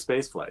ready for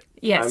spaceflight.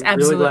 Yes, I'm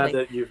absolutely. really glad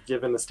that you've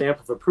given the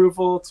stamp of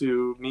approval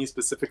to me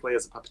specifically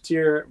as a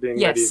puppeteer,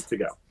 being ready to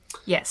go.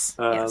 Yes,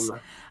 yes.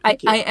 I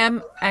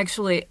am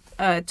actually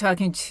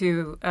talking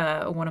to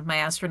one of my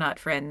astronaut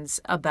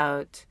friends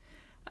about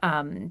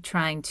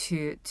trying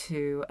to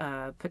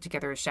put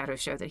together a shadow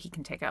show that he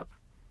can take up.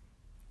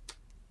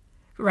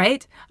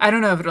 Right? I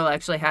don't know if it'll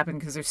actually happen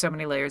because there's so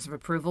many layers of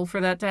approval for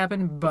that to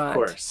happen, but... Of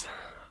course.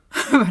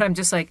 But I'm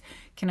just like,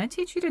 can I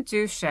teach you to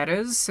do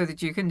shadows so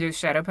that you can do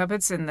shadow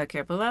puppets in the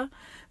cupola?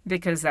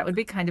 Because that would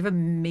be kind of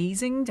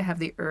amazing to have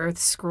the Earth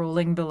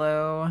scrolling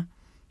below.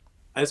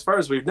 As far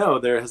as we know,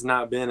 there has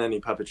not been any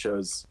puppet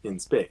shows in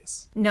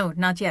space. No,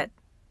 not yet.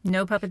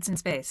 No puppets in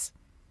space.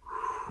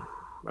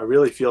 I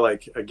really feel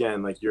like,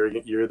 again, like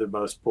you're the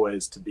most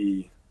poised to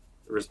be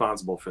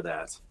responsible for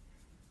that.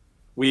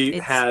 We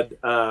had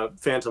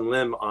Phantom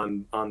Limb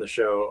on the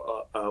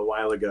show a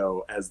while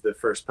ago as the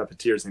first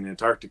puppeteers in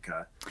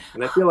Antarctica,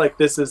 and I feel like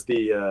this is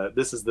I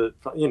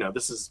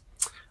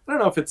don't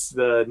know if it's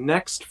the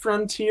next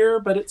frontier,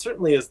 but it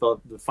certainly is the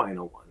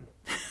final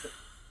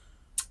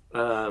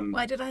one.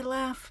 Why did I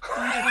laugh?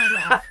 Why did I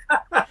laugh?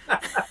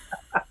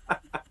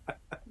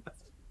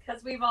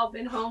 Because we've all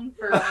been home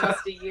for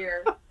almost a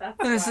year. That's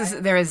why.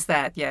 There is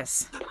that,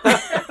 yes.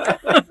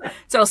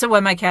 It's also why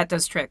my cat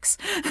does tricks.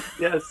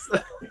 Yes.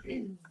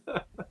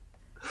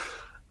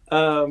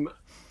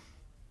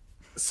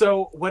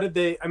 So what did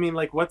they, I mean,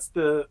 like, what is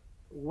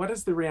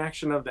the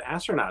reaction of the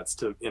astronauts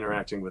to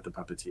interacting with the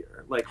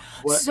puppeteer? Like,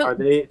 are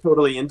they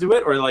totally into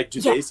it, or like, do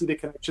they see the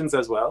connections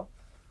as well?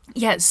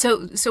 Yeah.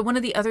 So one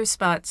of the other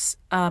spots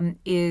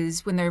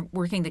is when they're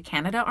working the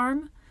Canada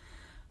arm.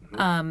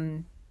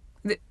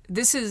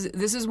 This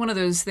is one of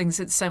those things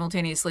that's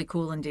simultaneously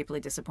cool and deeply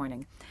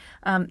disappointing.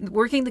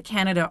 Working the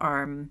Canada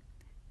arm,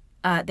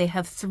 they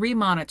have 3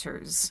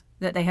 monitors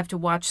that they have to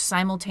watch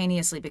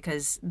simultaneously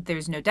because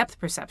there's no depth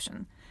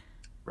perception.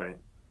 Right.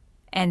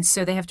 And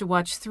so they have to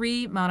watch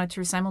 3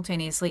 monitors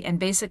simultaneously and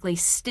basically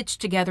stitch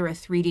together a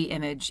 3D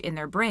image in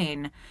their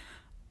brain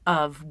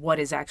of what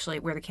is actually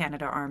where the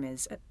Canada arm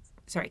is.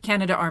 Sorry,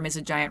 Canada arm is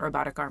a giant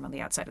robotic arm on the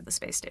outside of the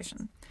space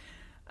station.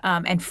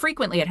 And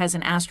frequently it has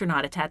an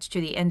astronaut attached to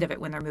the end of it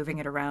when they're moving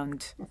it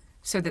around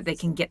so that they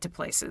can get to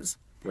places.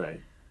 Right.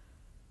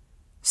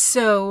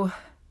 So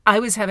I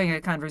was having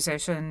a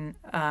conversation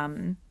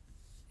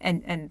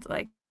and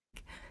like,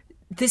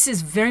 this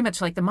is very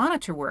much like the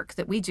monitor work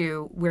that we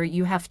do, where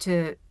you have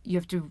to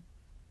you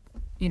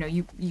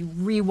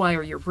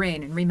rewire your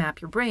brain and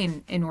remap your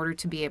brain in order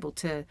to be able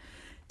to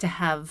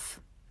have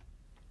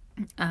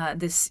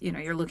this,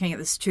 you're looking at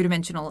this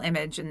 2-dimensional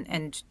image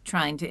and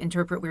trying to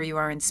interpret where you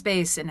are in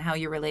space and how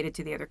you're related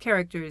to the other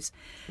characters.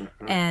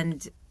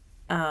 And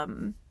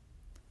I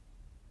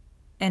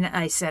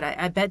said,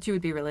 I bet you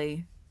would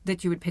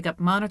that you would pick up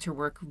monitor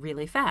work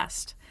really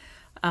fast.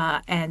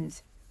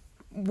 And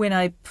when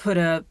I put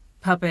a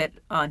puppet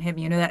on him,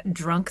 that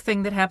drunk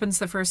thing that happens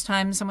the first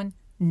time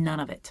none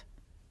of it.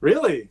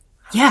 Really?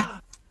 Yeah.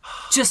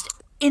 Just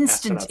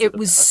instant. It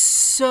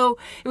was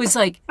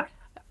like,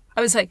 I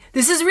was like,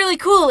 this is really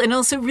cool and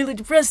also really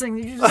depressing.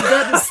 You just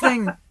got this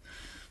thing.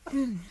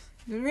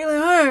 really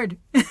hard.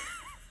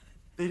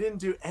 They didn't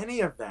do any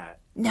of that.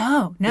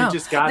 No. They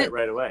just got it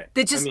right away.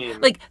 They just,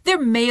 like, there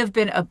may have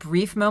been a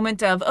brief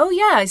moment of, oh,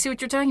 yeah, I see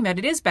what you're talking about.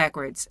 It is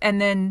backwards.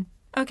 And then,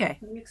 okay.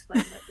 Can you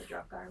explain what the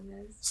drunk arm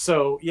is?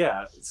 So,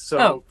 yeah. So,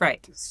 oh,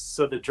 right.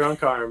 So the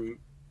drunk arm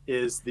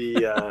is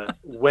the,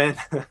 when,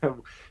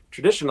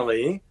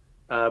 traditionally,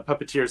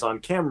 puppeteers on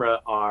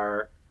camera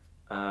are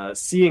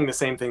seeing the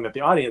same thing that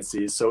the audience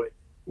sees. So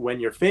when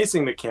you're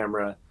facing the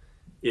camera,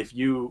 if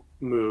you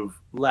move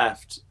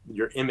left,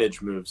 your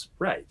image moves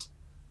right.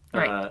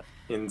 Right.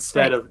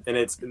 Instead of, and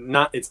it's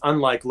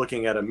unlike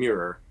looking at a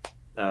mirror,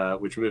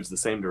 which moves the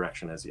same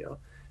direction as you.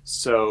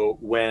 So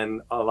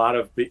when a lot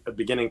of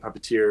beginning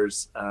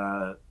puppeteers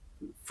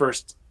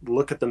first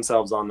look at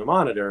themselves on the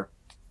monitor,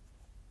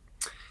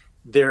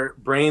 their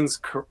brains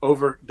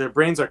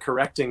are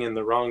correcting in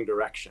the wrong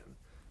direction,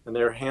 and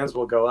their hands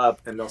will go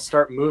up and they'll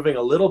start moving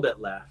a little bit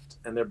left,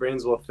 and their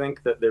brains will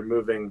think that they're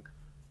moving,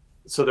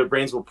 so their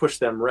brains will push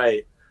them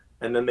right,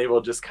 and then they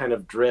will just kind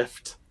of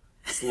drift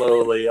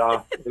slowly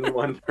off in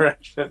one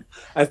direction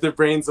as their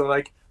brains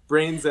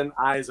and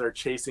eyes are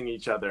chasing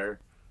each other,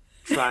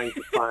 trying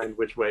to find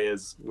which way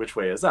is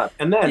up.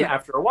 And then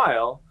after a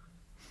while,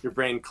 your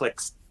brain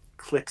clicks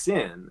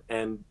in.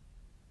 And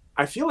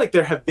I feel like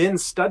there have been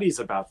studies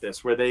about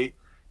this where they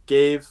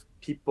gave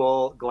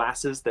people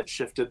glasses that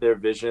shifted their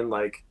vision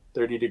like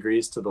 30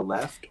 degrees to the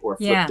left, or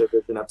flipped their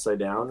vision upside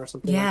down or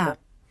something like that.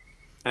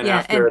 And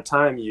after a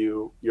time,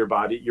 your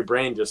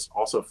brain just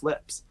also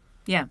flips.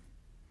 Yeah.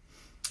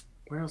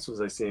 Where else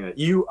was I seeing it?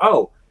 You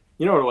know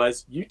what it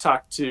was? You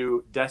talked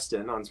to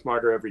Destin on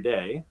Smarter Every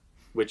Day,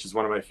 which is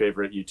one of my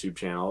favorite YouTube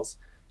channels.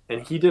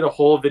 And he did a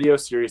whole video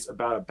series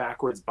about a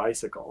backwards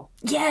bicycle.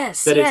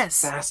 Yes, that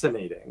is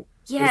fascinating.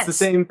 Yes. It's the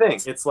same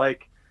thing. It's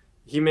like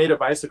he made a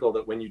bicycle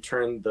that when you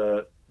turn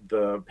the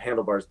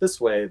handlebars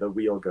this way, the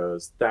wheel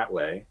goes that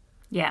way.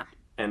 Yeah.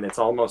 And it's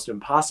almost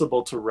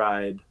impossible to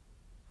ride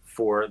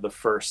for the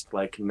first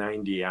like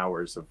 90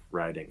 hours of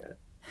riding it.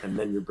 And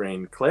then your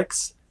brain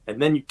clicks. And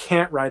then you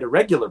can't ride a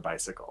regular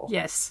bicycle.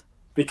 Yes.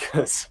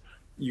 Because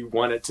you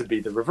want it to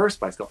be the reverse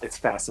bicycle. It's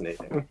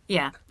fascinating.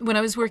 Yeah. When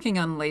I was working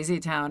on Lazy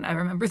Town, I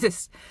remember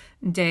this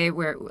day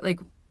where,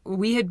 like,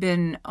 we had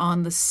been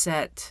on the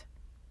set.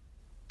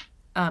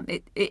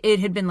 It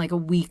had been like a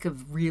week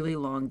of really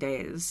long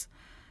days.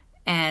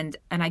 And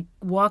I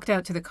walked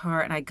out to the car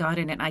and I got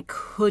in and I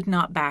could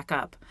not back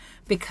up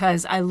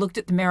because I looked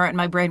at the mirror and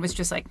my brain was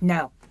just like,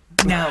 no.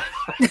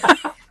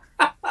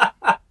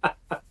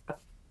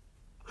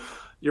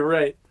 You're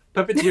right.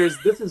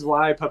 Puppeteers, this is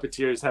why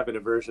puppeteers have an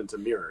aversion to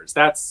mirrors.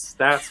 That's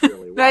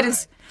really why. That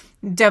is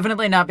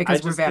definitely not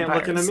because we're vampires. I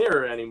just can't look in a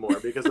mirror anymore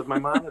because of my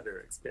monitor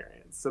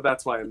experience. So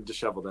that's why I'm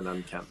disheveled and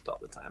unkempt all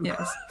the time.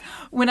 Yes.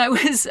 When I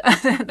was,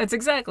 that's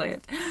exactly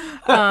it.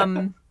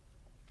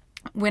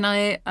 When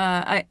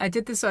I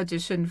did this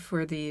audition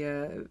for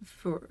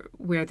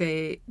where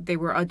they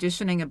were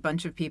auditioning a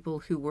bunch of people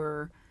who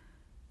were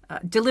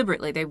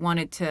deliberately, they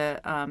wanted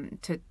to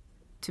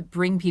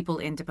bring people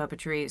into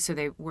puppetry. So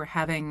they were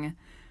having,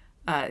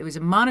 it was a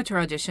monitor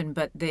audition,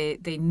 but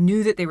they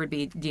knew that they would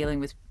be dealing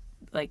with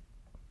like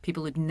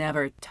people who'd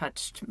never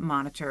touched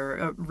monitor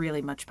or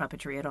really much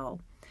puppetry at all.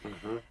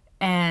 Mm-hmm.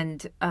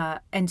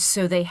 And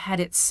so they had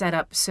it set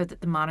up so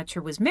that the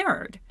monitor was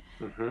mirrored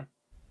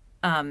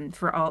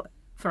for all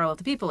of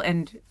the people.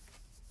 And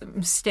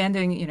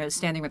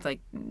standing with like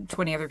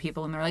 20 other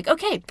people, and they're like,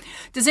 okay,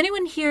 does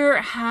anyone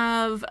here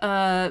have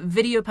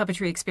video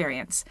puppetry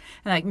experience?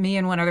 And like me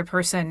and one other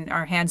person,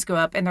 our hands go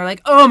up and they're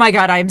like, oh my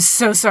God, I'm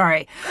so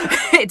sorry.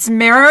 It's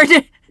mirrored.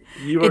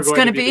 You are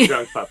going to be the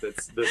drunk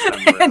puppets this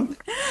time around.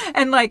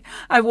 And like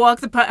I walk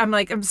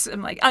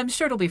I'm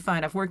sure it'll be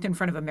fine. I've worked in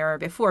front of a mirror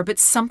before, but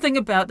something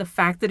about the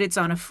fact that it's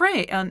on a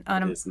frame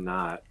it's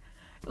not.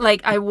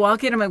 Like I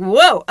walk in, I'm like,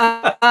 whoa,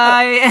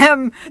 I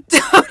am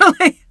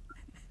totally.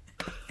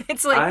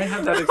 It's like, I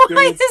have that experience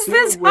why is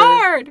this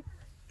hard?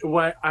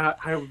 Why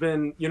I've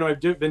been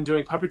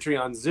doing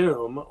puppetry on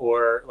Zoom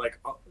or like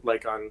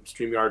on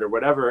StreamYard or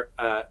whatever,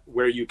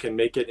 where you can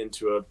make it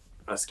into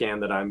a scan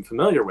that I'm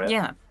familiar with.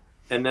 Yeah.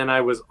 And then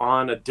I was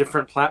on a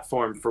different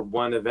platform for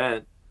one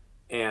event,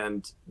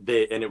 and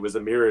it was a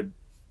mirrored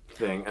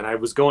thing, and I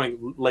was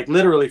going like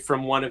literally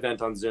from one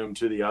event on Zoom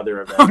to the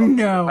other event on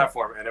the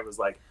platform, and it was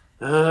like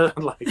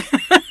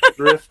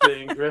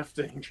drifting.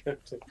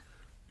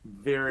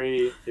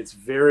 It's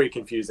very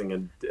confusing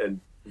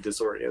and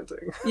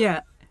disorienting.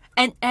 Yeah.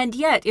 And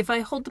yet, if I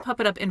hold the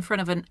puppet up in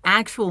front of an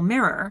actual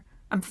mirror,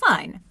 I'm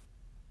fine.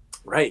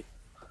 Right.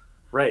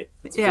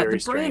 It's the brain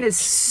strange. Is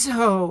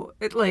so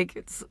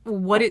it's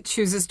what it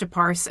chooses to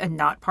parse and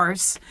not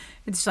parse.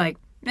 It's like,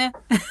 eh.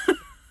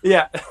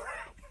 Yeah.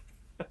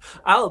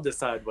 I'll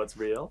decide what's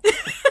real.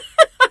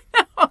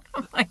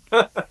 I'm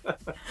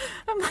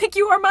like,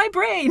 you are my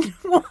brain.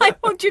 Why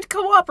won't you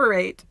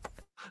cooperate?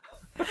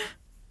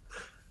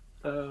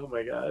 Oh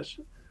my gosh.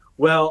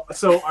 Well,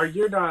 so are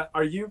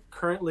you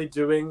currently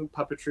doing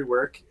puppetry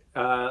work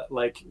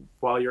like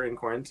while you're in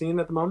quarantine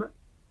at the moment?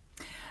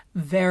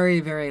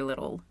 Very, very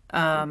little.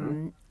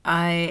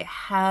 I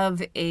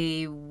have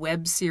a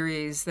web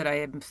series that I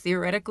am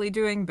theoretically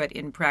doing, but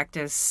in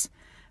practice,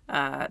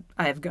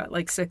 I've got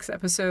like 6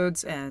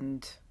 episodes,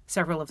 and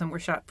several of them were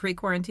shot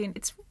pre-quarantine.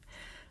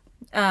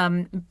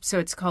 So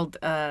it's called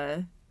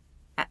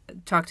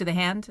Talk to the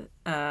Hand,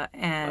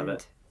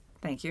 and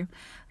thank you,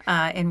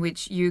 in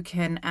which you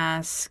can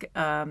ask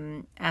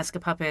a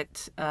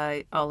puppet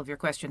all of your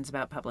questions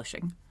about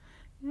publishing,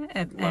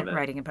 and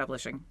writing and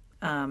publishing.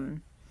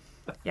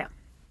 Yeah.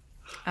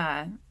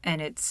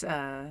 And it's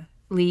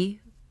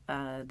Lee.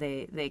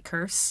 They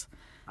curse.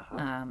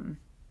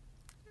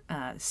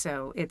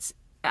 So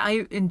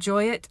I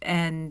enjoy it,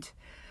 and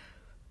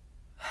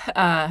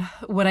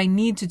what I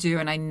need to do,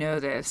 and I know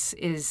this,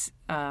 is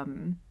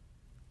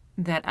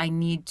that I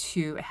need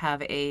to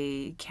have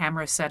a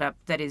camera setup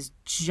that is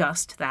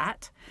just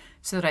that,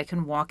 so that I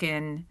can walk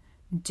in,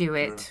 do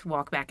it,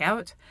 walk back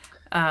out.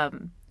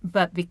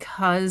 But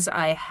because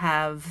I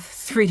have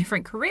 3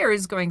 different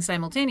careers going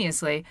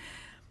simultaneously,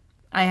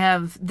 I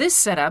have this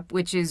setup,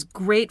 which is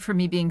great for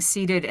me being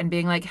seated and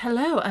being like,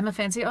 hello, I'm a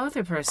fancy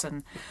author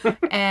person.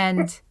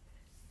 and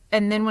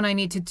then when I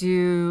need to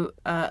do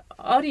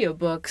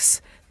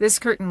audiobooks, this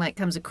curtain light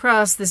comes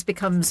across. This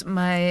becomes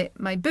my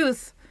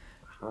booth.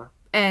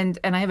 And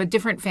I have a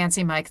different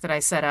fancy mic that I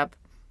set up.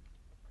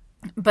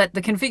 But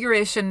the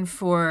configuration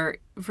for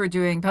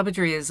doing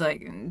puppetry is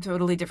like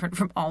totally different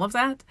from all of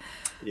that.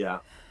 Yeah.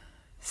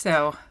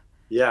 So.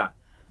 Yeah.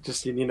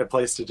 Just you need a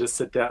place to just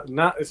sit down.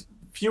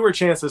 Fewer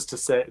chances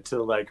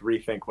to like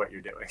rethink what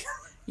you're doing.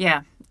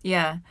 Yeah.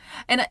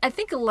 And I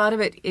think a lot of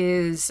it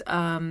is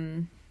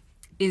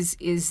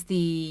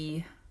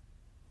the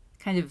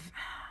kind of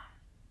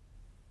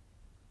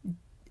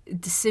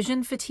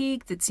decision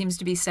fatigue that seems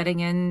to be setting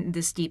in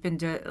this deep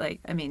into, like,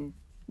 I mean,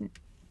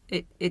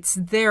 it's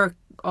there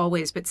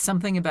always, but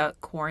something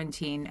about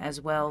quarantine as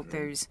well.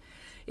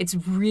 It's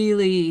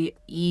really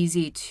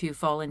easy to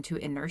fall into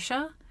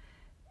inertia,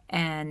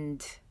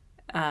 and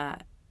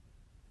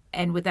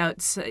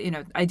without,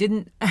 I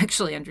didn't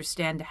actually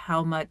understand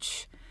how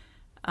much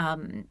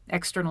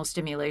external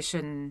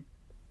stimulation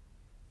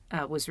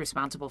was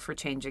responsible for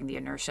changing the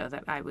inertia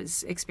that I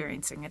was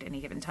experiencing at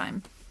any given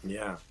time.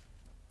 Yeah,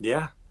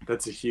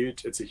 it's a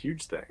huge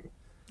thing.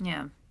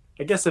 Yeah.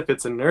 I guess if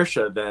it's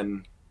inertia,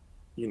 then,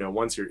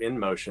 once you're in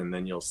motion,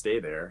 then you'll stay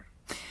there.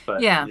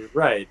 But yeah, you're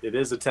right. It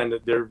is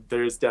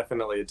there is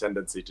definitely a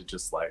tendency to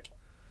just like,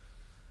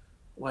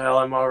 well,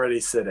 I'm already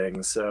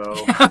sitting, so.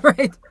 Yeah,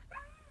 right.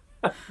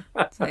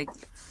 It's like,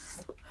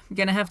 I'm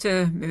gonna have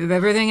to move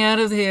everything out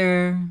of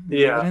here.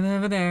 Yeah.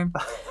 Over there.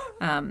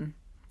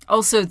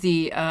 Also,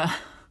 the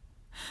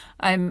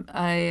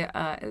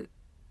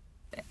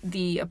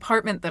the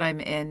apartment that I'm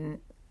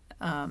in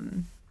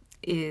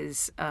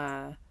is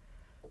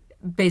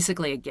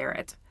basically a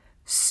garret.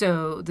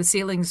 So the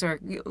ceilings are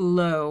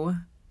low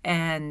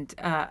and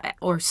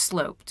or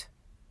sloped.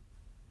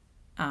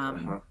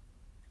 And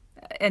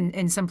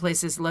in some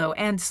places low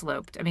and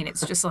sloped. I mean,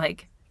 it's just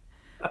like.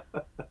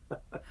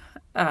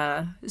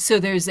 So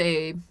there's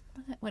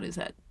what is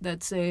that?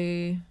 That's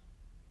a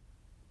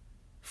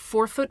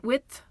 4-foot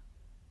width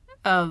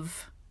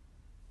of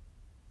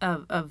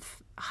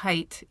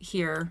height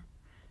here,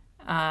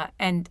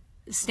 and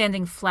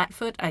standing flat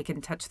foot, I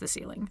can touch the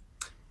ceiling.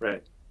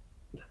 Right.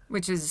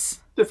 Which is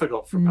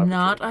difficult for puppetry.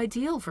 Not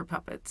ideal for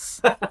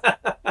puppets.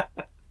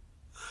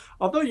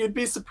 Although you'd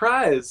be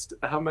surprised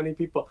how many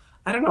people.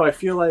 I don't know. I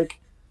feel like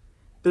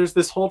there's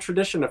this whole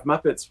tradition of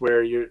Muppets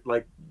where you're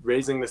like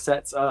raising the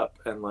sets up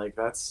and like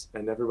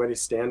and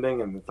everybody's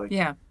standing, and it's like,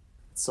 yeah,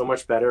 it's so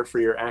much better for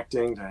your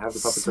acting to have the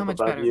puppets up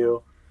above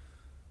you.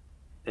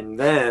 And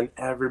then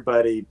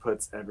everybody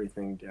puts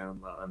everything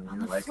down low. I mean,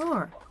 you're like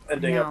floor.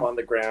 Ending up on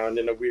the ground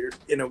in a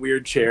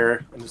weird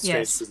chair in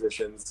strange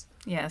positions.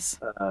 Yes.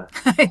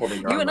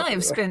 You and I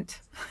have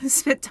spent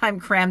time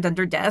crammed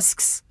under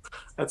desks.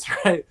 That's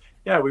right.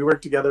 Yeah, we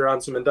worked together on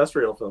some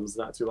industrial films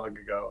not too long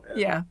ago.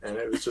 And, and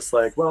it was just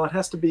like, well, it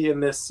has to be in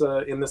this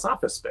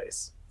office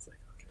space. It's like,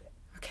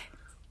 okay.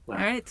 Well,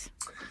 all right.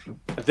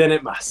 Then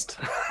it must.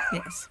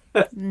 Yes.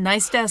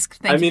 Nice desk.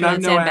 Thank you for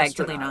that sandbag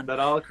to lean on. But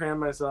I'll cram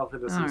myself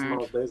into some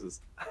small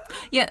places.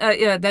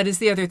 Yeah. That is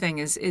the other thing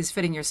is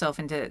fitting yourself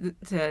into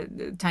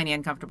tiny,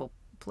 uncomfortable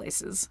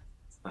places.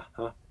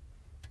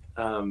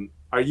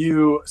 Are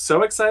you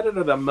so excited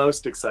or the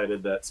most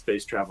excited that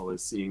space travel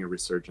is seeing a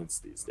resurgence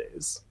these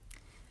days?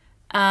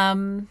 I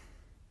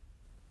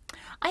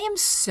am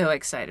so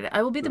excited.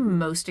 I will be the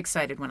most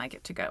excited when I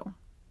get to go.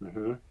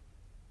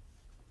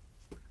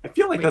 I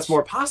feel like that's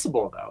more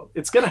possible, though.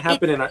 It's going to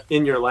happen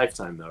in your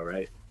lifetime, though,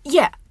 right?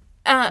 Yeah.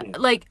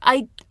 Like,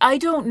 I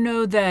don't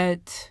know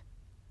that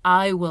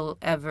I will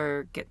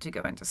ever get to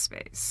go into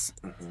space.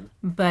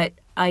 But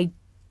I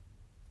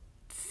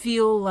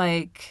feel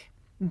like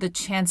the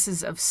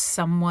chances of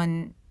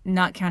someone,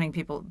 not counting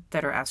people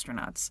that are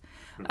astronauts,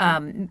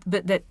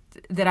 but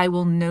that I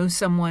will know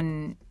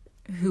someone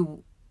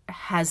who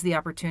has the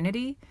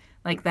opportunity,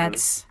 like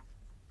that's,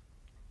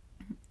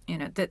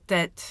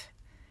 that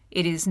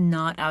it is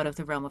not out of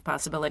the realm of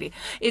possibility.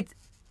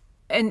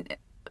 And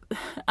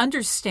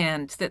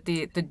understand that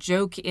the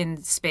joke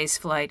in space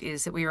flight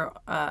is that we're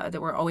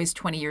always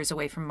 20 years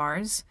away from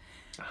Mars.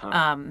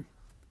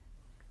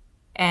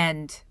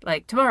 And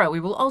like tomorrow we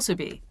will also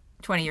be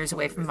 20 years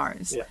away from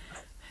Mars. Yeah.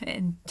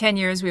 In 10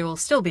 years we will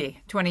still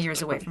be 20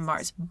 years away from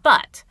Mars.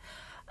 But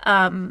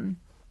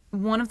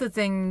one of the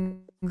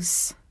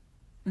things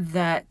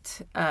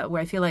that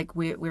where I feel like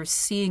we're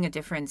seeing a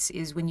difference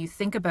is when you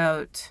think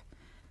about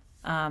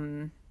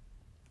when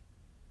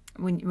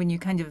you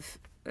kind of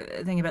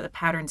think about the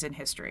patterns in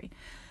history.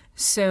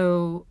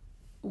 So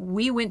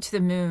we went to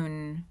the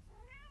moon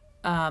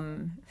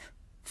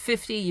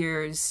 50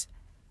 years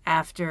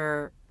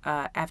after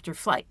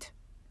flight.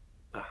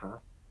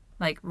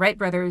 Like Wright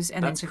brothers,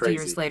 and That's then 50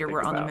 years later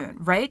we're on the moon,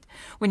 right?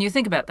 When you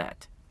think about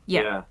that.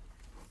 Yeah.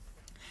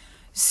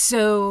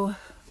 So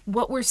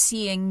what we're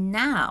seeing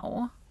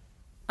now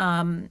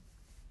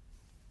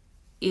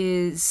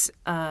is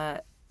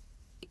that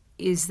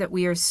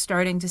we are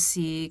starting to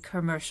see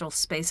commercial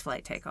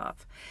spaceflight take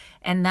off.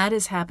 And that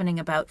is happening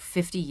about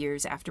 50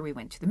 years after we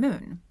went to the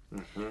moon.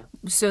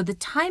 So the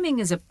timing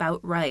is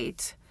about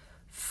right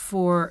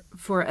for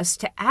us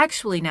to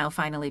actually now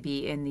finally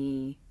be in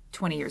the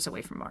 20 years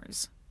away from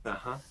Mars.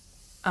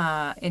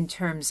 In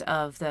terms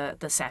of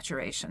the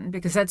saturation,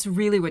 because that's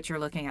really what you're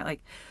looking at.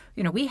 Like,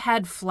 you know, we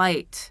had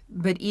flight,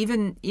 but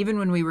even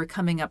when we were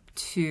coming up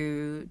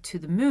to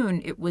the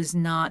moon, it was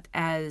not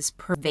as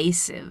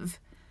pervasive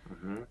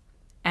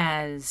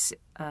as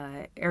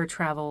air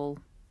travel,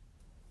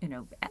 you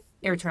know,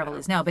 air travel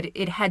is now. But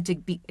it had to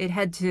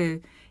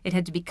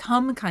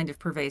become kind of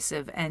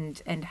pervasive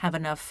and have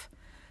enough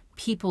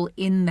people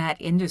in that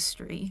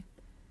industry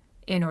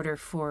in order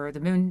for the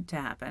moon to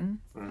happen.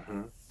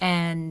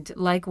 And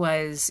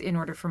likewise, in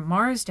order for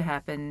Mars to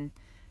happen,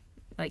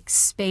 like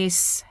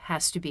space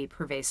has to be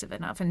pervasive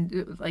enough.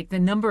 And like the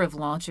number of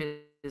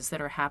launches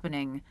that are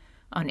happening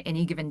on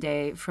any given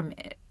day from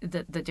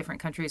the different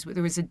countries.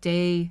 There was a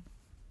day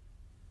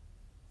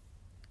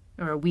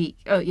or a week.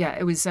 Oh yeah,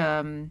 it was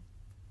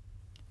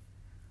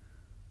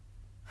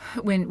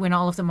when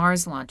all of the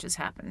Mars launches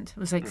happened. It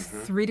was like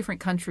 3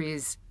 different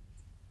countries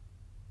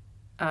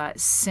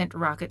sent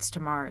rockets to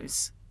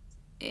Mars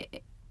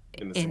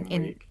in the same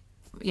week.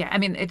 Yeah, I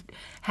mean, it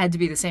had to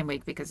be the same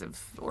week because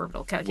of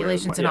orbital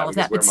calculations and all of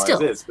that. But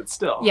still.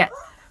 Yeah,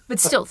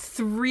 but still,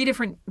 three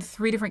different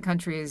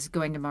countries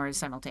going to Mars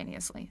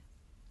simultaneously.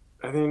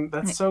 I mean,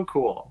 that's so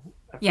cool.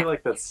 I feel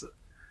like that's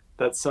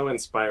so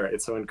inspiring.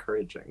 It's so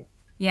encouraging.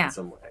 Yeah. In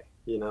some way,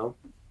 you know.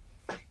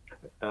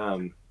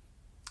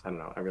 I don't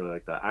know. I really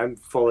like that. I'm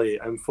fully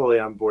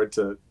on board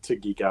to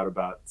geek out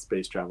about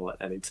space travel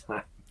at any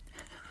time.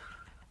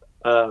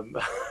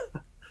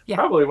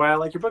 Probably why I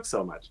like your book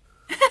so much.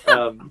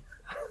 The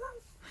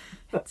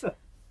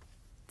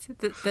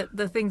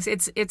things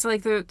it's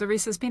like the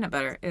Reese's peanut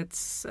butter.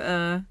 It's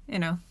you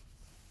know,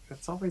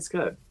 it's always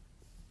good.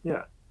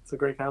 Yeah, it's a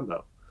great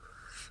combo.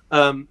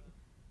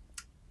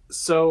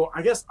 So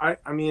I guess I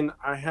mean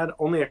I had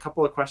only a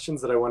couple of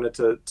questions that I wanted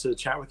to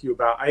chat with you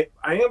about. I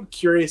am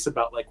curious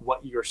about like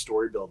what your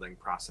story building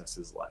process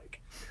is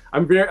like.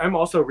 I'm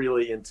also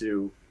really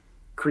into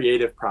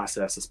creative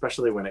process,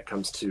 especially when it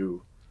comes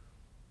to,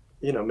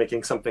 you know,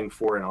 making something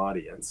for an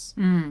audience.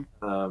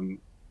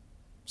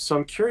 So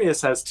I'm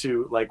curious as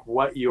to like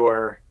what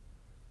your,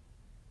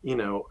 you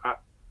know,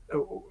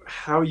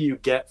 how you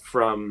get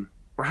from,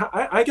 or how,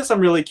 I guess I'm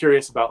really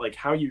curious about like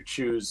how you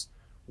choose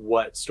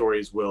what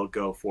stories will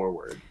go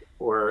forward,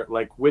 or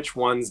like which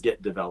ones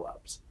get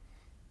developed.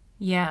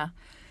 Yeah.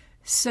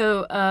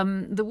 So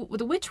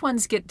the which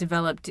ones get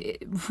developed,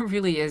 it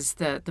really is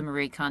the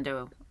Marie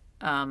Kondo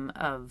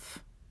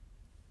of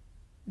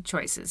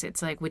choices.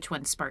 It's like which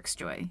one sparks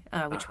joy,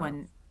 which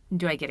one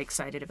do I get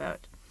excited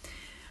about.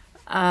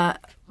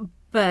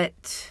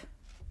 But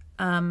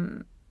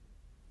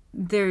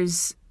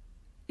there's,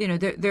 you know,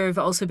 there have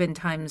also been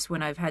times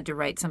when I've had to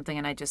write something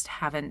and I just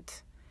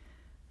haven't,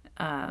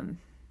 you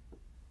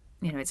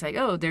know, it's like,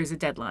 oh, there's a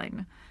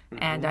deadline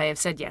and I have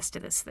said yes to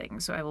this thing,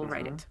 so I will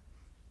write it.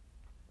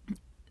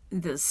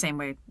 The same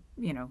way,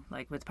 you know,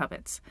 like with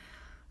puppets.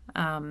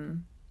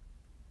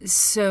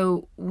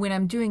 So when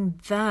I'm doing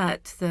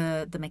that,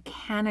 the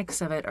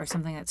mechanics of it are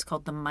something that's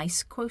called the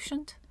mice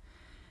quotient.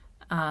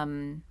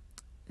 And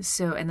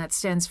that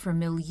stands for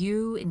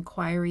milieu,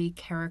 inquiry,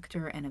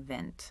 character, and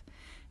event.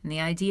 And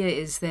the idea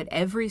is that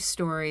every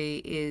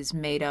story is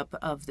made up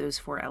of those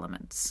 4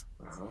 elements.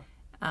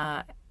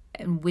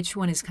 And which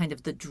one is kind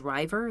of the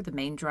driver, the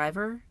main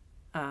driver,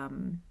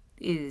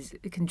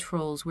 it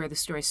controls where the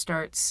story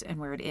starts and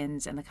where it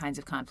ends and the kinds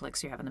of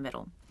conflicts you have in the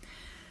middle.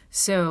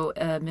 So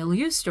a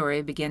milieu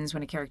story begins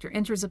when a character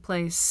enters a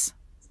place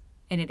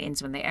and it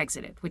ends when they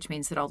exit it, which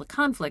means that all the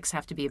conflicts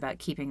have to be about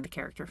keeping the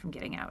character from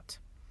getting out.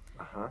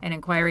 An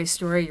inquiry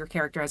story, your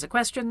character has a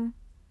question.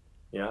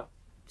 Yeah.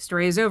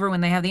 Story is over when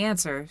they have the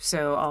answer,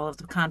 so all of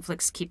the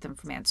conflicts keep them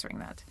from answering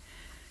that.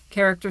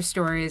 Character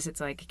stories,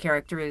 it's like a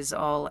character is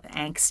all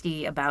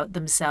angsty about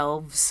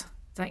themselves.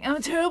 It's like, I'm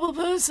a terrible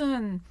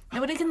person.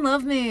 Nobody can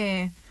love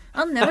me.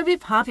 I'll never be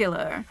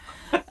popular.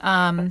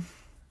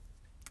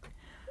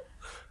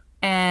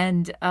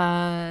 And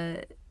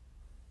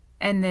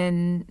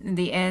then in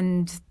the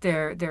end,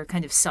 their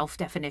kind of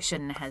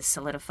self-definition has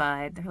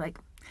solidified. They're like,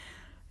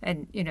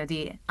 and you know,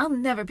 the "I'll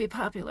never be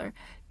popular"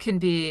 can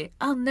be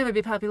 "I'll never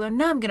be popular.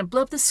 Now I'm gonna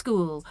blow up the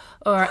school,"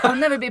 or "I'll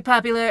never be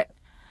popular,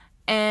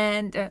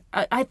 and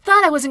I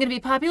thought I wasn't gonna be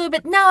popular,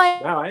 but now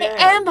I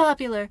am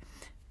popular."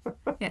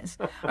 Yes,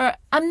 or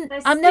I'm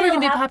never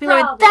gonna be popular,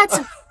 and that's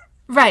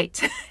right,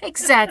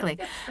 exactly.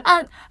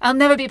 I'll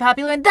never be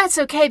popular, and that's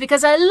okay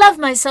because I love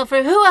myself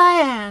for who I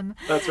am.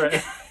 That's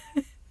right.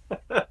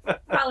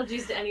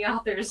 Apologies to any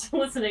authors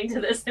listening to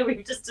this that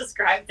we've just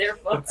described their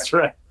book. That's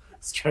right.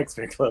 Strikes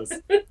me close.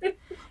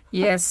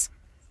 Yes.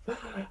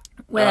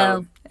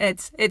 Well,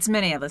 it's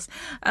many of us.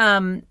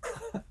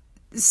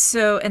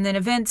 So, and then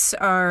events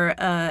are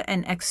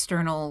an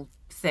external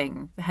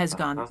thing that has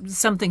gone.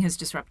 Something has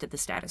disrupted the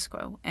status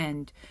quo,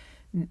 and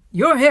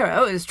your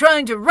hero is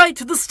trying to right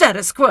the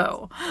status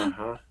quo.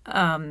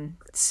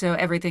 So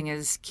everything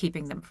is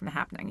keeping them from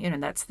happening. You know,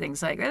 that's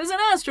things like there's an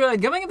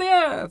asteroid coming at the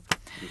Earth.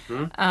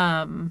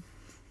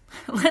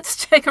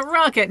 Let's take a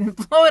rocket and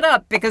blow it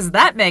up because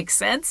that makes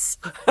sense.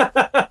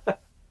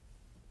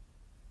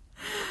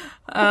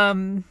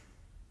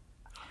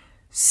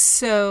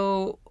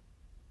 So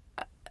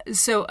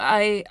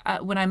I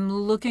when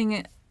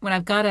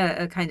I've got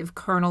a kind of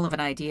kernel of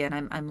an idea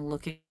and I'm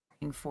looking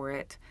for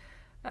it,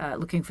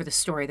 looking for the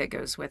story that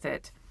goes with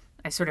it,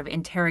 I sort of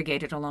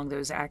interrogate it along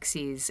those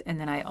axes, and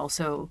then I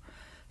also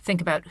think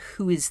about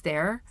who is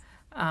there.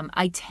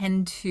 I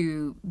tend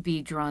to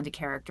be drawn to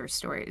character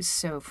stories.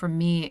 So for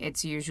me,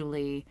 it's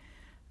usually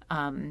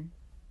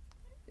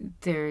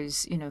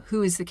there's, you know,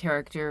 who is the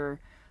character?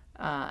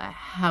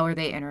 How are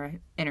they you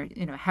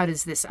know, how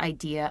does this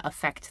idea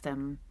affect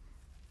them?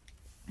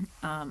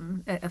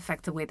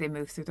 Affect the way they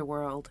move through the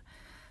world?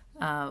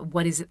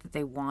 What is it that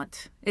they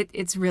want?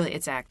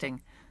 It's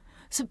acting.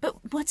 So, but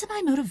what's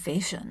my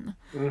motivation?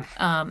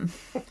 Exactly.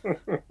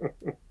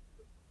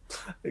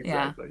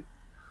 Yeah.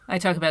 I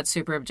talk about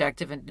super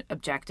objective and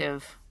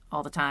objective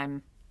all the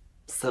time.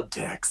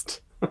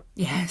 Subtext.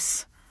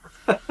 Yes.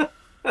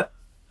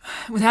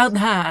 Without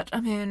that,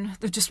 I mean,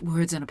 they're just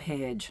words on a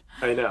page.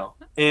 I know.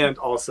 And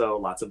also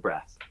lots of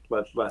breath.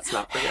 Let's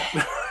not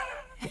forget.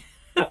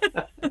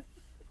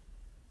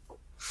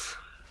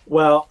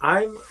 Well,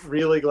 I'm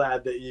really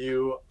glad that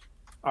you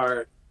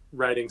are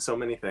writing so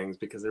many things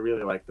because I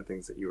really like the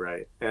things that you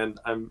write. And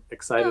I'm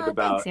excited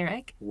about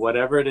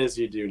whatever it is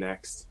you do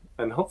next.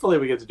 And hopefully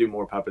we get to do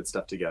more puppet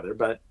stuff together.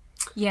 But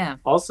yeah,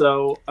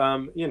 also,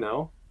 you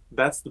know,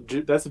 that's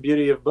the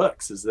beauty of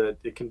books, is that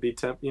it can be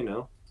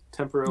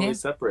temporarily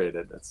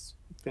separated. That's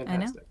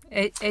fantastic. I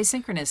know.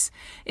 Asynchronous.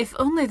 If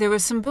only there were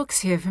some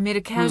books here for me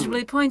to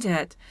casually point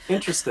at.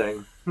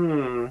 Interesting.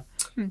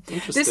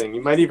 Interesting.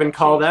 You might even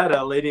call that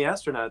a Lady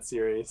Astronaut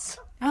series.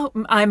 Oh,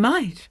 I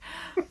might.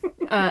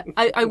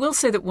 I will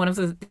say that one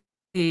of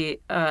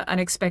the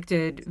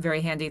unexpected,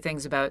 very handy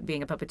things about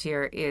being a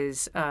puppeteer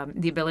is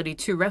the ability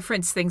to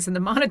reference things in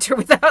the monitor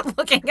without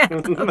looking at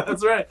them.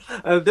 That's right.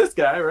 This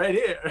guy right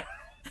here.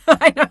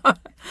 I know.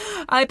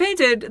 I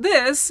painted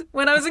this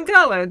when I was in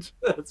college.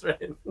 That's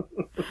right.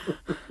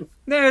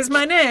 There's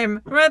my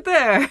name right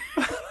there.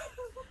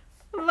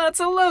 That's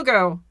a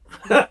logo.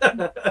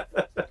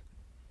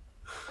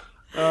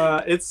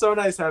 It's so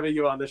nice having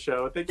you on the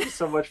show. Thank you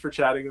so much for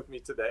chatting with me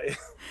today.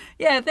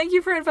 Yeah, thank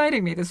you for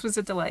inviting me. This was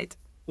a delight.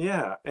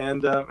 Yeah,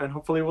 and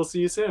hopefully we'll see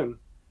you soon.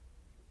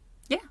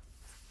 Yeah.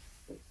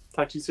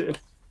 Talk to you soon.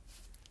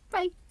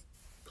 Bye.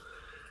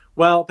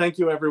 Well, thank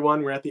you,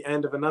 everyone. We're at the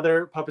end of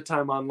another Puppet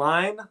Time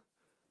Online.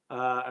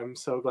 I'm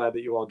so glad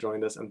that you all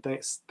joined us, and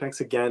thanks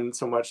again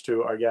so much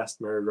to our guest,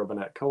 Mary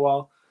Robinette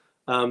Kowal.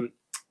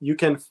 You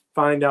can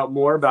find out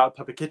more about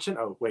Puppet Kitchen.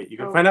 Oh, wait. You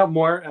can find out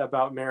more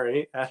about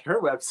Mary at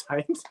her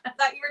website. I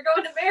thought you were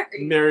going to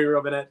Mary.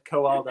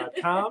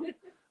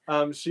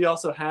 MaryRobinetteKowal.com. She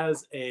also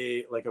has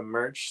a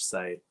merch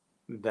site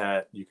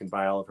that you can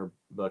buy all of her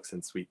books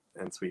and sweet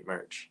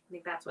merch. I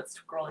think that's what's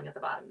scrolling at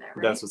the bottom there,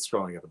 right? That's what's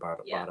scrolling at the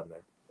bottom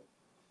there.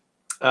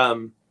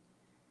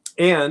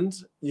 And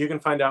you can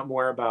find out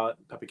more about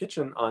Puppet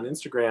Kitchen on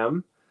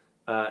Instagram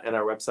and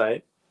our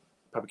website,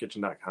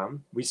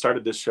 puppetkitchen.com. We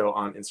started this show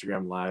on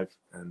Instagram Live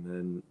and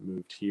then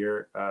moved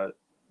here. But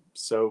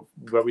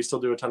we still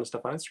do a ton of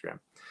stuff on Instagram.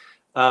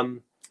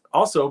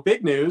 Also,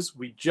 big news,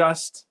 we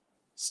just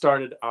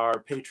started our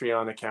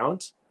Patreon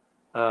account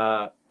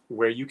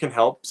where you can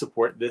help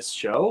support this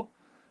show.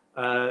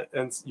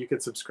 And you can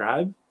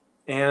subscribe.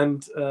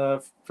 And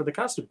for the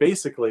cost of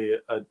basically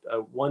a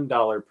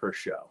 $1 per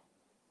show.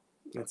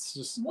 It's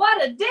just...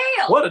 What a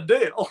deal! What a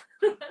deal!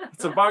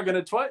 It's a bargain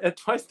at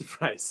twice the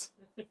price.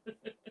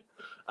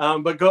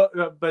 But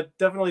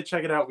definitely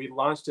check it out. We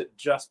launched it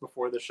just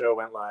before the show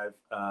went live.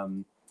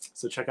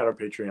 So check out our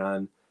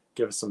Patreon,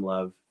 give us some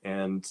love,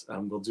 and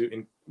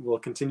we'll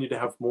continue to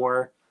have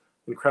more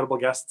incredible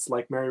guests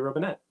like Mary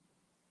Robinette.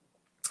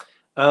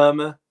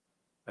 I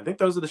think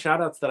those are the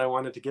shout outs that I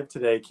wanted to give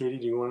today. Katie,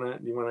 do you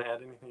want to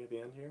add anything at the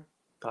end here?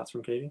 Thoughts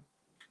from Katie?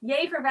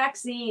 Yay for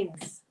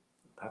vaccines.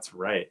 That's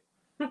right.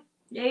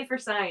 Yay for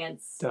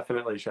science.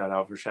 Definitely shout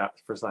out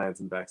for science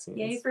and vaccines.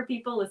 Yay for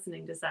people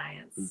listening to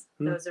science.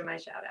 Mm-hmm. Those are my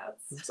shout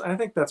outs. I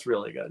think that's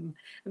really good.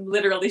 I'm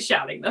literally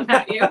shouting them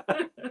at you.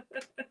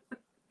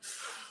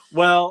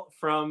 Well,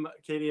 from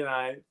Katie and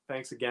I,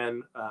 thanks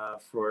again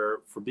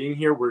for being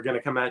here. We're going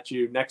to come at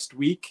you next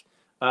week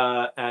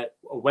at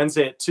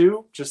Wednesday at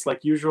 2, just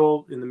like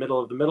usual, in the middle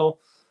of the middle.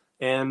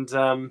 And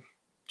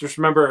just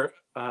remember,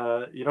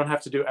 you don't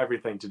have to do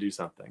everything to do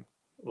something.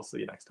 We'll see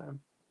you next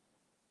time.